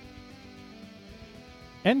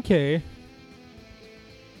 NK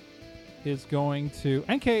is going to...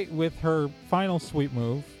 NK, with her final sweep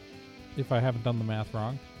move, if I haven't done the math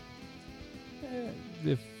wrong.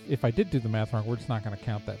 If I did do the math wrong, we're just not going to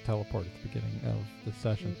count that teleport at the beginning of the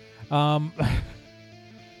session.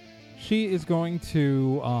 She is going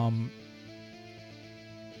to...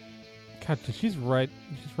 God, she's right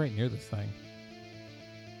near this thing.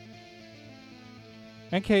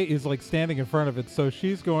 NK is like standing in front of it, so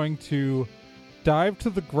she's going to dive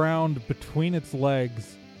to the ground between its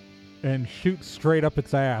legs and shoot straight up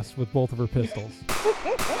its ass with both of her pistols.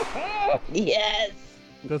 Yes.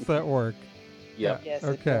 Does that work? Yep. Yes,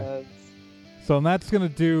 Okay. it does. So that's going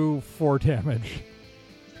to do 4 damage.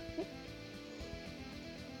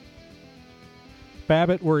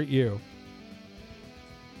 Babbitt, we're at you.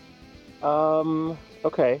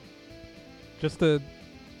 Okay. Just to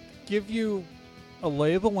give you a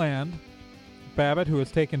lay of the land, Babbitt, who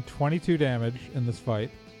has taken 22 damage in this fight.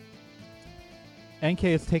 NK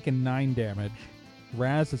has taken 9 damage.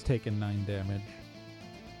 Raz has taken 9 damage.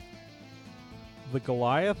 The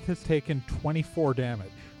Goliath has taken 24 damage.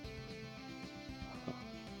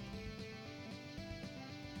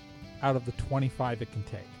 Out of the 25 it can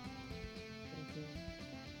take.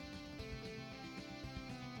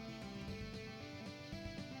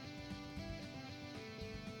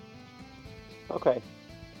 Okay.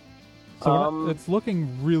 So it's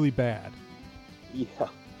looking really bad. Yeah.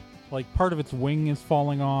 Like part of its wing is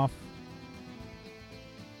falling off.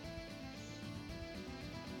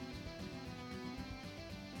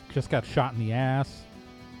 Just got shot in the ass.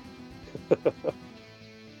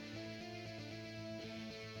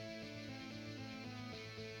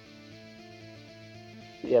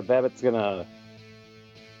 Yeah, Babbitt's gonna.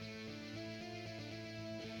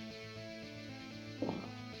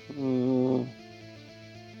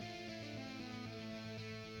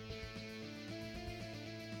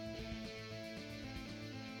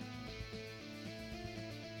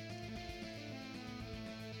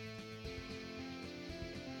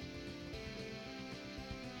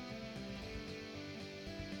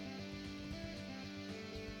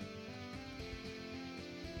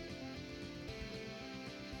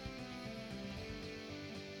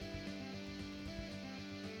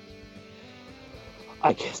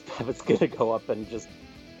 I guess Babbitt's gonna go up and just,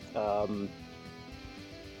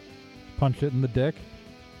 Punch it in the dick.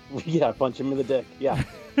 yeah, punch him in the dick. Yeah,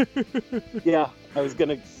 yeah. I was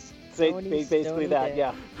gonna say Stony, basically stony that. dick.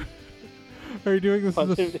 Yeah. Are you doing this as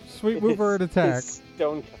Punch a him- sweet move or an attack? His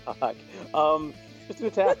stone cock. Just an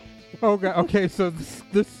attack. Oh god. Okay, so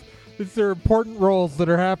these are important rolls that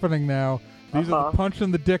are happening now. These are Uh-huh. the punch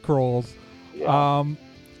in the dick rolls. Yeah.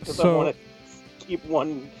 Because I So want to keep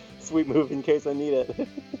one sweet move in case I need it.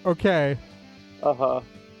 okay,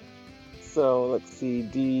 So let's see,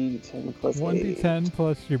 D10 plus 1d10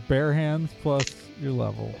 plus your bare hands plus your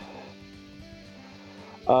level.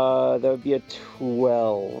 8. That would be a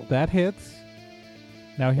 12. That hits.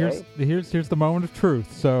 Now here's Okay. the moment of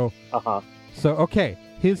truth. So okay,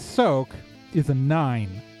 his soak is a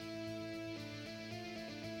 9.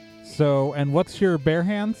 So, and what's your bare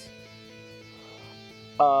hands?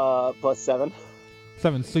 Plus 7.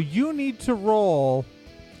 7. So you need to roll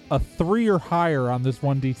a 3 or higher on this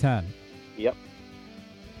 1d10. Yep.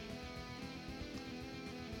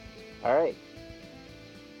 All right.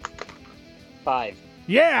 5.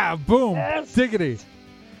 Yeah, boom, Yes! diggity.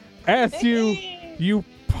 As you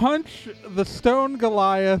punch the stone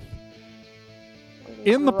Goliath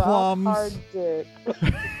in the Rock plums. hard dick.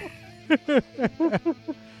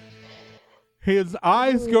 His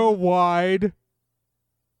eyes go wide,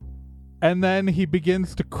 and then he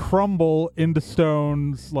begins to crumble into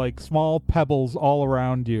stones like small pebbles all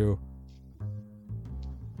around you.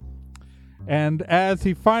 And as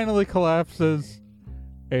he finally collapses,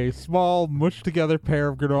 a small, mushed together pair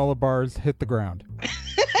of granola bars hit the ground.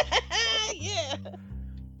 Yeah.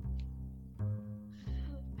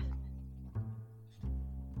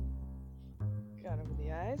 Got him in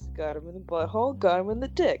the eyes, got him in the butthole, got him in the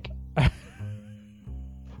dick.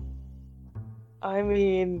 I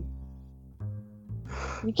mean,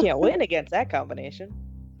 you can't win against that combination.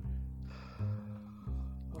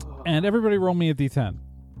 And everybody roll me a d10.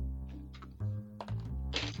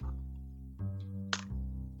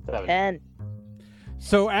 7. 10.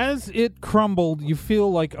 So as it crumbled, you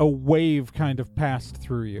feel like a wave kind of passed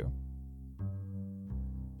through you.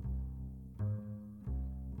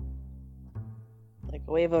 Like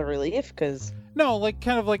a wave of relief, because, No, like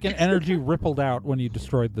kind of like an energy rippled out when you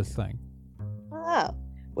destroyed this thing. oh,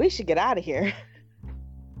 we should get out of here.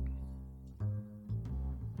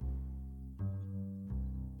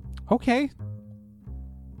 Okay.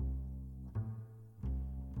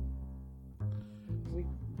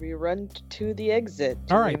 We run to the exit.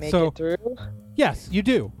 Do All we right, make so- it through? Yes, you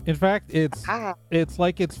do. In fact, it's Ah,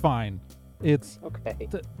 like it's fine. It's Okay.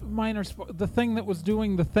 the minor the thing that was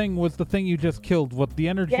doing the thing was the thing you just killed. What the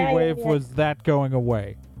energy Yeah, wave yeah. was that going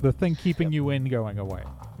away. The thing keeping you in going away.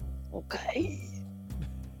 okay.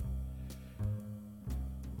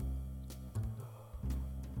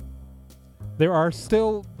 There are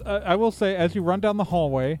still I will say as you run down the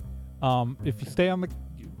hallway, if you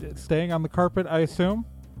staying on the carpet, I assume.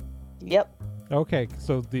 Yep. Okay,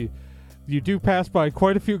 so you do pass by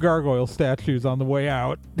quite a few gargoyle statues on the way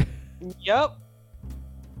out. Yep.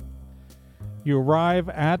 You arrive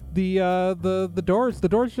at the doors. The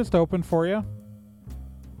doors just open for you.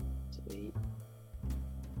 Sweet.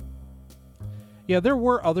 Yeah, there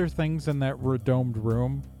were other things in that domed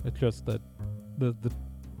room. It's just that the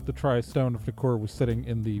Tri-Stone of Nikur was sitting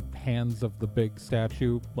in the hands of the big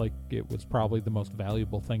statue, like it was probably the most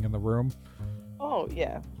valuable thing in the room. Oh,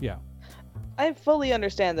 yeah. Yeah. I fully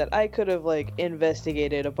understand that I could have, like,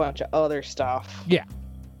 investigated a bunch of other stuff. Yeah.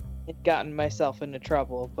 And gotten myself into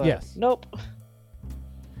trouble, but Yes. nope.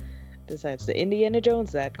 Decides to Indiana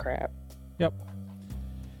Jones that crap. Yep.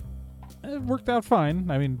 It worked out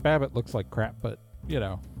fine. I mean, Babbitt looks like crap, but, you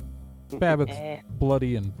know, Babbitt's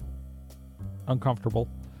bloody and uncomfortable.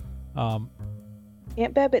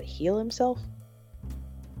 Can't Babbitt heal himself?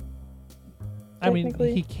 I mean,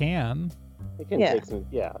 Technically? he can. It can Yeah. take some,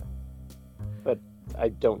 yeah. But I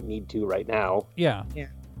don't need to right now. Yeah. Yeah.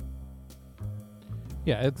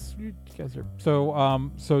 Yeah, it's you guys are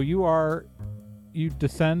so you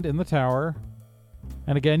descend in the tower,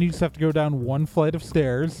 and again you just have to go down one flight of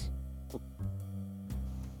stairs,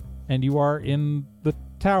 and you are in the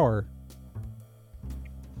tower.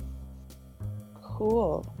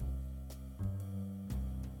 Cool.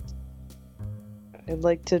 I'd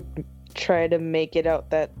like to try to make it out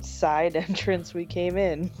that side entrance we came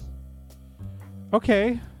in.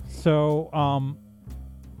 Okay, so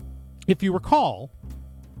if you recall,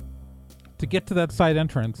 to get to that side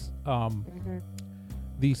entrance,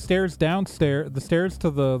 the stairs downstairs, the stairs to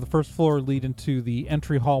the first floor lead into the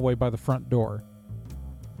entry hallway by the front door.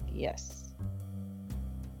 Yes.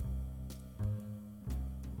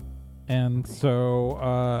 And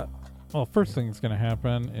so, well, first thing that's going to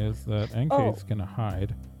happen is that NK is going to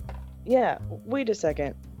hide. Yeah, wait a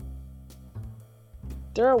second.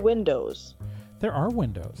 There are windows. There are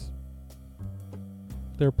windows.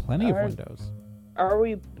 There are plenty of Are- windows. Are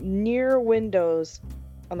we near windows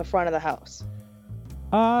on the front of the house?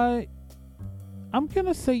 I'm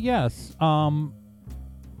gonna say yes.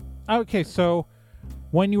 Okay, so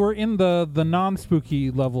when you were in the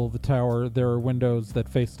non-spooky level of the tower, there are windows that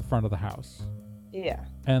face the front of the house, Yeah.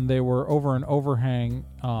 and they were over an overhang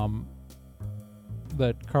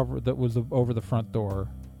that was over the front door.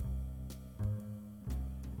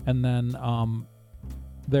 And then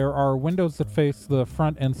there are windows that face the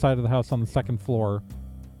front and side of the house on the second floor.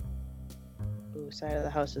 Ooh, side of the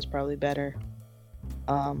house is probably better.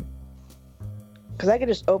 Because I could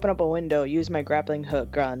just open up a window, use my grappling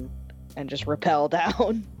hook gun, and just rappel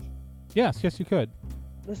down Yes, you could.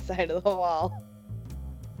 the side of the wall.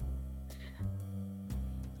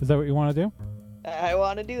 Is that what you want to do? I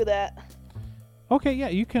want to do that. Okay, yeah,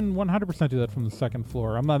 you can 100% do that from the second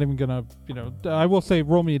floor. I'm not even gonna, I will say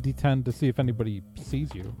roll me a d10 to see if anybody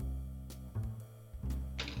sees you.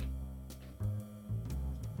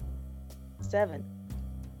 7.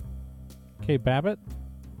 Okay, Babbitt,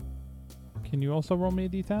 can you also roll me a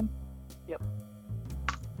d10?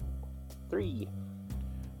 3.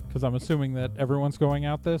 Because I'm assuming that everyone's going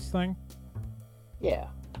out this thing. Yeah.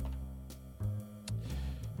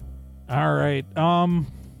 All right.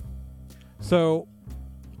 So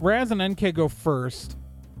Raz and NK go first,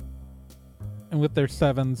 and with their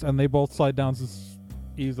 7s, and they both slide down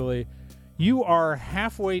easily. You are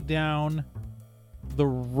halfway down the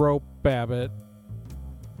rope, Babbitt,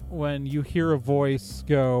 when you hear a voice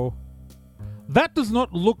go, "That does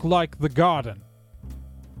not look like the garden."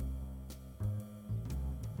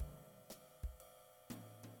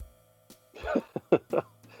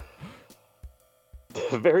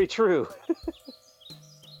 Very true.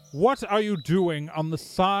 What are you doing on the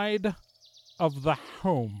side of the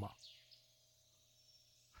home?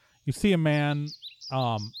 You see a man,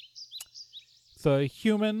 it's a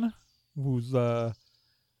human who's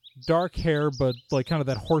dark hair, but like kind of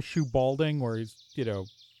that horseshoe balding where he's,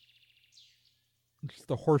 just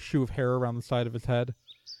the horseshoe of hair around the side of his head,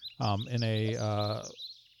 in a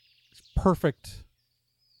perfect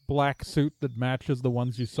black suit that matches the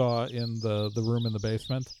ones you saw in the room in the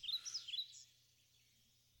basement.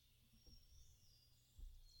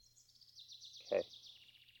 Okay.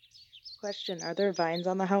 Question, are there vines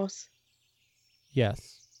on the house?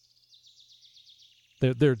 Yes.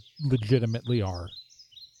 There legitimately are.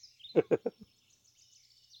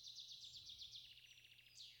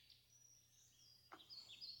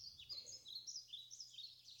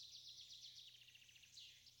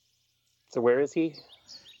 So where is he?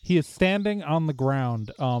 He is standing on the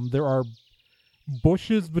ground. There are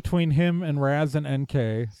bushes between him and Raz and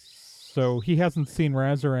NK. So he hasn't seen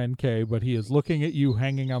Raz or NK, but he is looking at you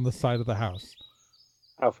hanging on the side of the house.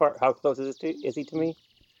 How close is he to me?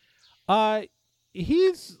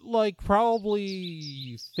 He's like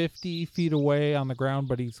probably 50 feet away on the ground,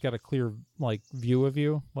 but he's got a clear like view of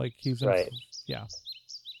you. Like he's Right. Yeah.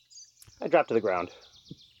 I drop to the ground.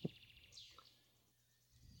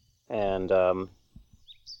 And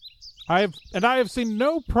I have seen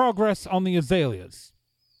no progress on the azaleas.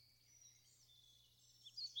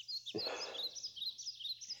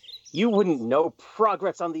 you wouldn't know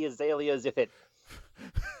progress on the azaleas if it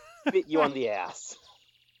bit you on the ass.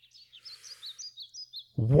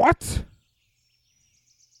 What?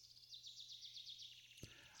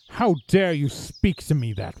 How dare you speak to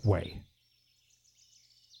me that way?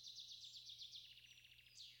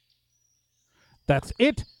 That's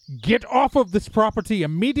it. Get off of this property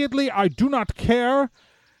immediately. I do not care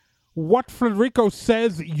what Federico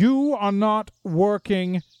says. You are not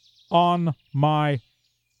working on my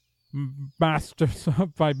my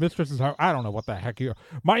mistress's house. I don't know what the heck you are.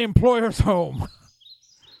 My employer's home.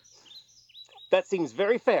 That seems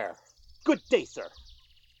very fair. Good day, sir.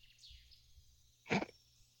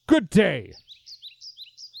 Good day.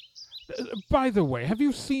 By the way, have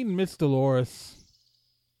you seen Miss Dolores?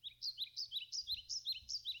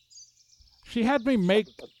 She had me make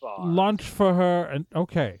lunch for her, and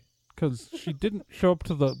okay, because she didn't show up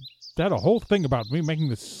to the... They had a whole thing about me making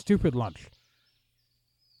this stupid lunch.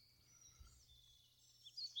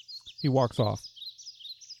 He walks off.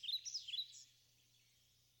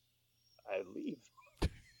 I leave.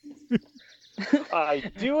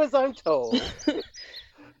 I do as I'm told.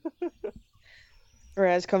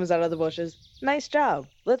 Raz comes out of the bushes. Nice job.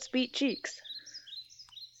 Let's beat cheeks.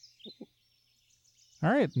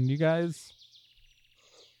 All right, and you guys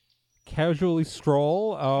casually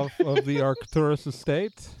stroll off of the Arcturus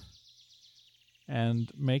estate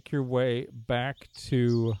and make your way back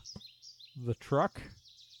to the truck,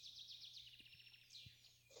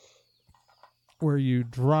 where you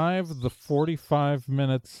drive the 45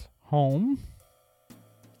 minutes home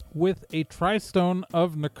with a Tristone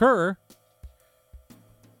of Nakur,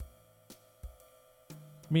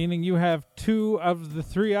 meaning you have 2 of the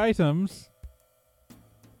 3 items.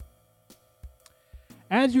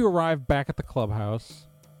 As you arrive back at the clubhouse,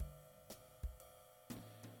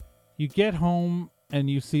 you get home and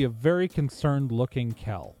you see a very concerned-looking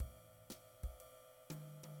Kel.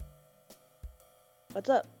 What's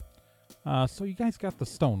up? So you guys got the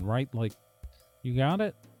stone, right? Like, you got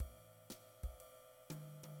it?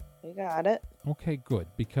 We got it. Okay, good,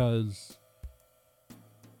 because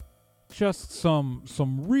just some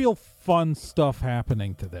real fun stuff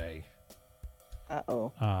happening today.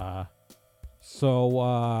 Uh-oh.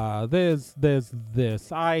 So there's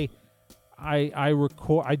this. I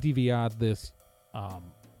DVR'd this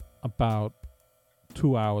about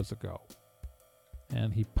 2 hours ago,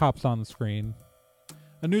 and he pops on the screen.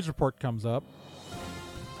 A news report comes up.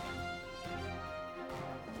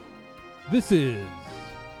 This is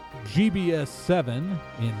GBS 7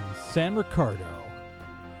 in San Ricardo.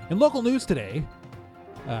 In local news today,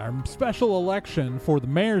 our special election for the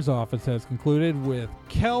mayor's office has concluded with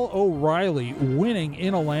Kel O'Reilly winning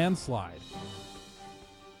in a landslide.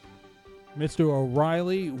 Mr.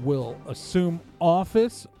 O'Reilly will assume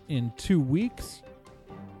office in 2 weeks,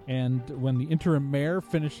 and when the interim mayor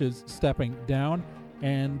finishes stepping down,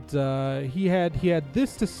 and he had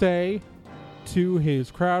this to say to his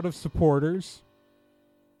crowd of supporters: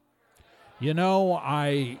 "You know,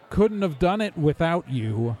 I couldn't have done it without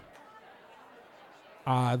you.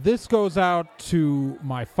 This goes out to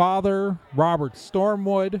my father, Robert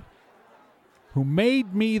Stormwood, who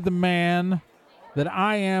made me the man that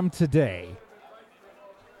I am today,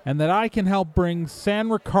 and that I can help bring San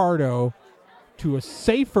Ricardo to a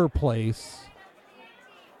safer place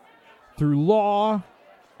through law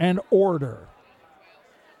and order."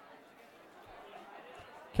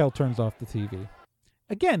 Kel turns off the TV.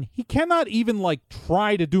 Again, he cannot even,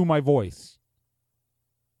 try to do my voice.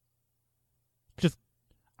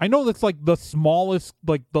 I know that's, the smallest,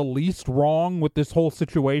 the least wrong with this whole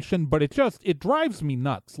situation, but it drives me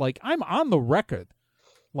nuts. I'm on the record,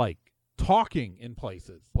 talking in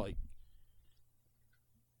places.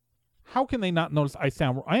 How can they not notice I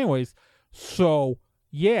sound... Anyways, so,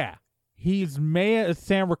 yeah, he's mayor of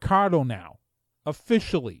San Ricardo now.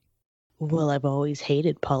 Officially. Well, I've always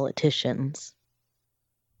hated politicians.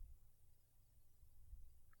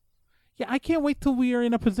 Yeah, I can't wait till we are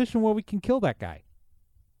in a position where we can kill that guy.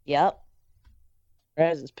 Yep.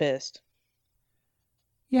 Raz is pissed.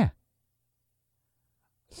 Yeah.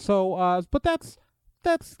 So, but that's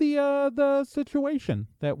the situation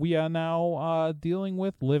that we are now dealing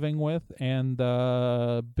with, living with, and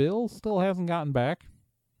Bill still hasn't gotten back.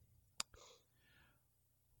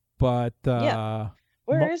 But Yeah.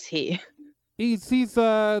 Where is he? He's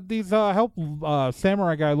help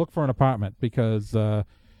Samurai Guy look for an apartment because Samurai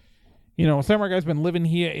Guy's been living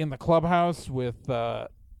here in the clubhouse with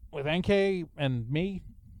NK and me.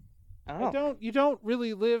 Oh. You don't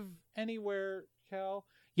really live anywhere, Cal.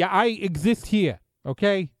 Yeah, I exist here.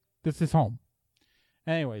 Okay, this is home.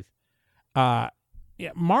 Anyways,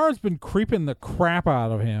 Mara's been creeping the crap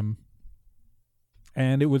out of him,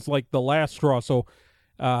 and it was like the last straw. So,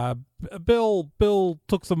 Bill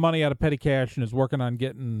took some money out of petty cash and is working on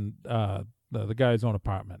getting the guy's own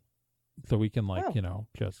apartment, so we can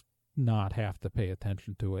just not have to pay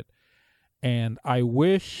attention to it. And I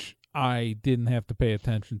wish I didn't have to pay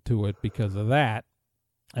attention to it because of that.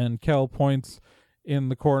 And Kel points in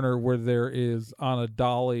the corner where there is on a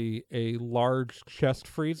dolly a large chest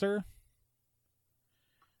freezer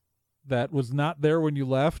that was not there when you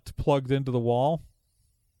left, plugged into the wall.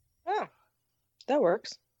 Oh, that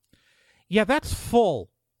works. Yeah, that's full.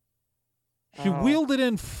 She wheeled it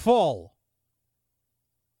in full.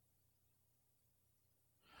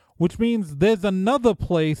 Which means there's another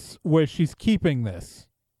place where she's keeping this.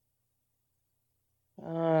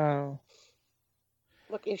 Oh.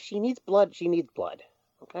 Look, if she needs blood, she needs blood.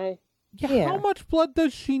 Okay? Yeah, how much blood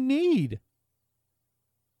does she need?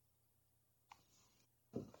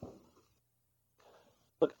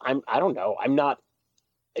 Look, I don't know. I'm not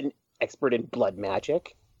an expert in blood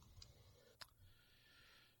magic.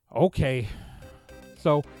 Okay.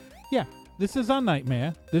 So, yeah, this is our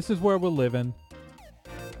nightmare. This is where we're living.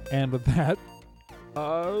 And with that,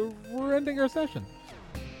 we're ending our session.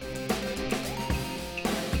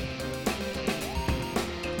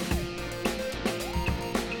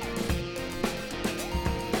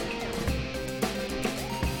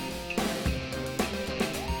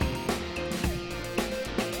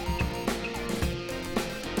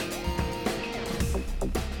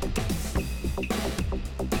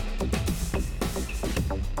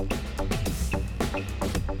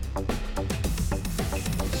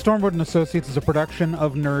 Stormwood & Associates is a production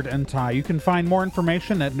of Nerd and Tie. You can find more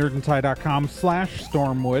information at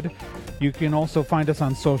nerdandtie.com/Stormwood. You can also find us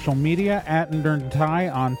on social media at Nerd and Tie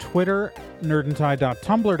on Twitter,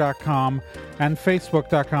 nerdandtie.tumblr.com, and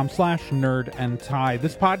facebook.com/nerdandtie.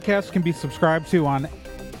 This podcast can be subscribed to on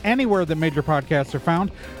anywhere that major podcasts are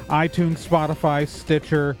found: iTunes, Spotify,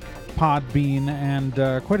 Stitcher, Podbean, and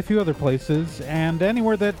quite a few other places, and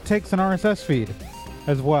anywhere that takes an RSS feed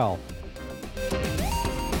as well.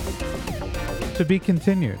 To be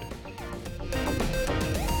continued.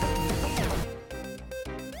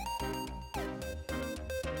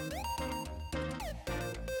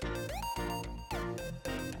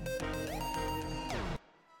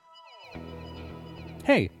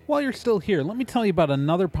 Hey, while you're still here, let me tell you about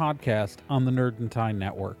another podcast on the Nerd and Tie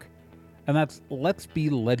Network, and that's Let's Be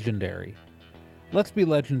Legendary. Let's Be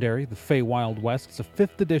Legendary, the Feywild West, is a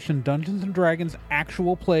 5th edition Dungeons & Dragons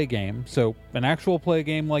actual play game. So, an actual play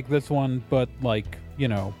game like this one, but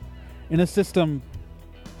in a system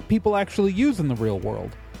people actually use in the real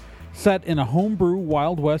world. Set in a homebrew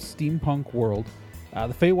Wild West steampunk world,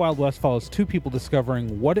 the Feywild West follows two people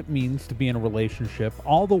discovering what it means to be in a relationship,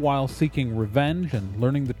 all the while seeking revenge and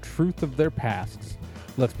learning the truth of their pasts.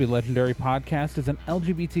 Let's Be Legendary podcast is an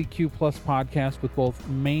LGBTQ+ podcast with both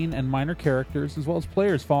main and minor characters, as well as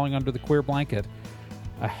players falling under the queer blanket.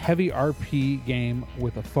 A heavy RP game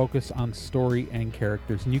with a focus on story and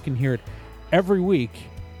characters. And you can hear it every week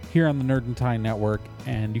here on the Nerd and Tie Network,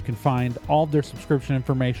 and you can find all of their subscription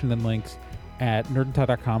information and links at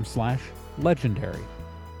nerdandtie.com/legendary.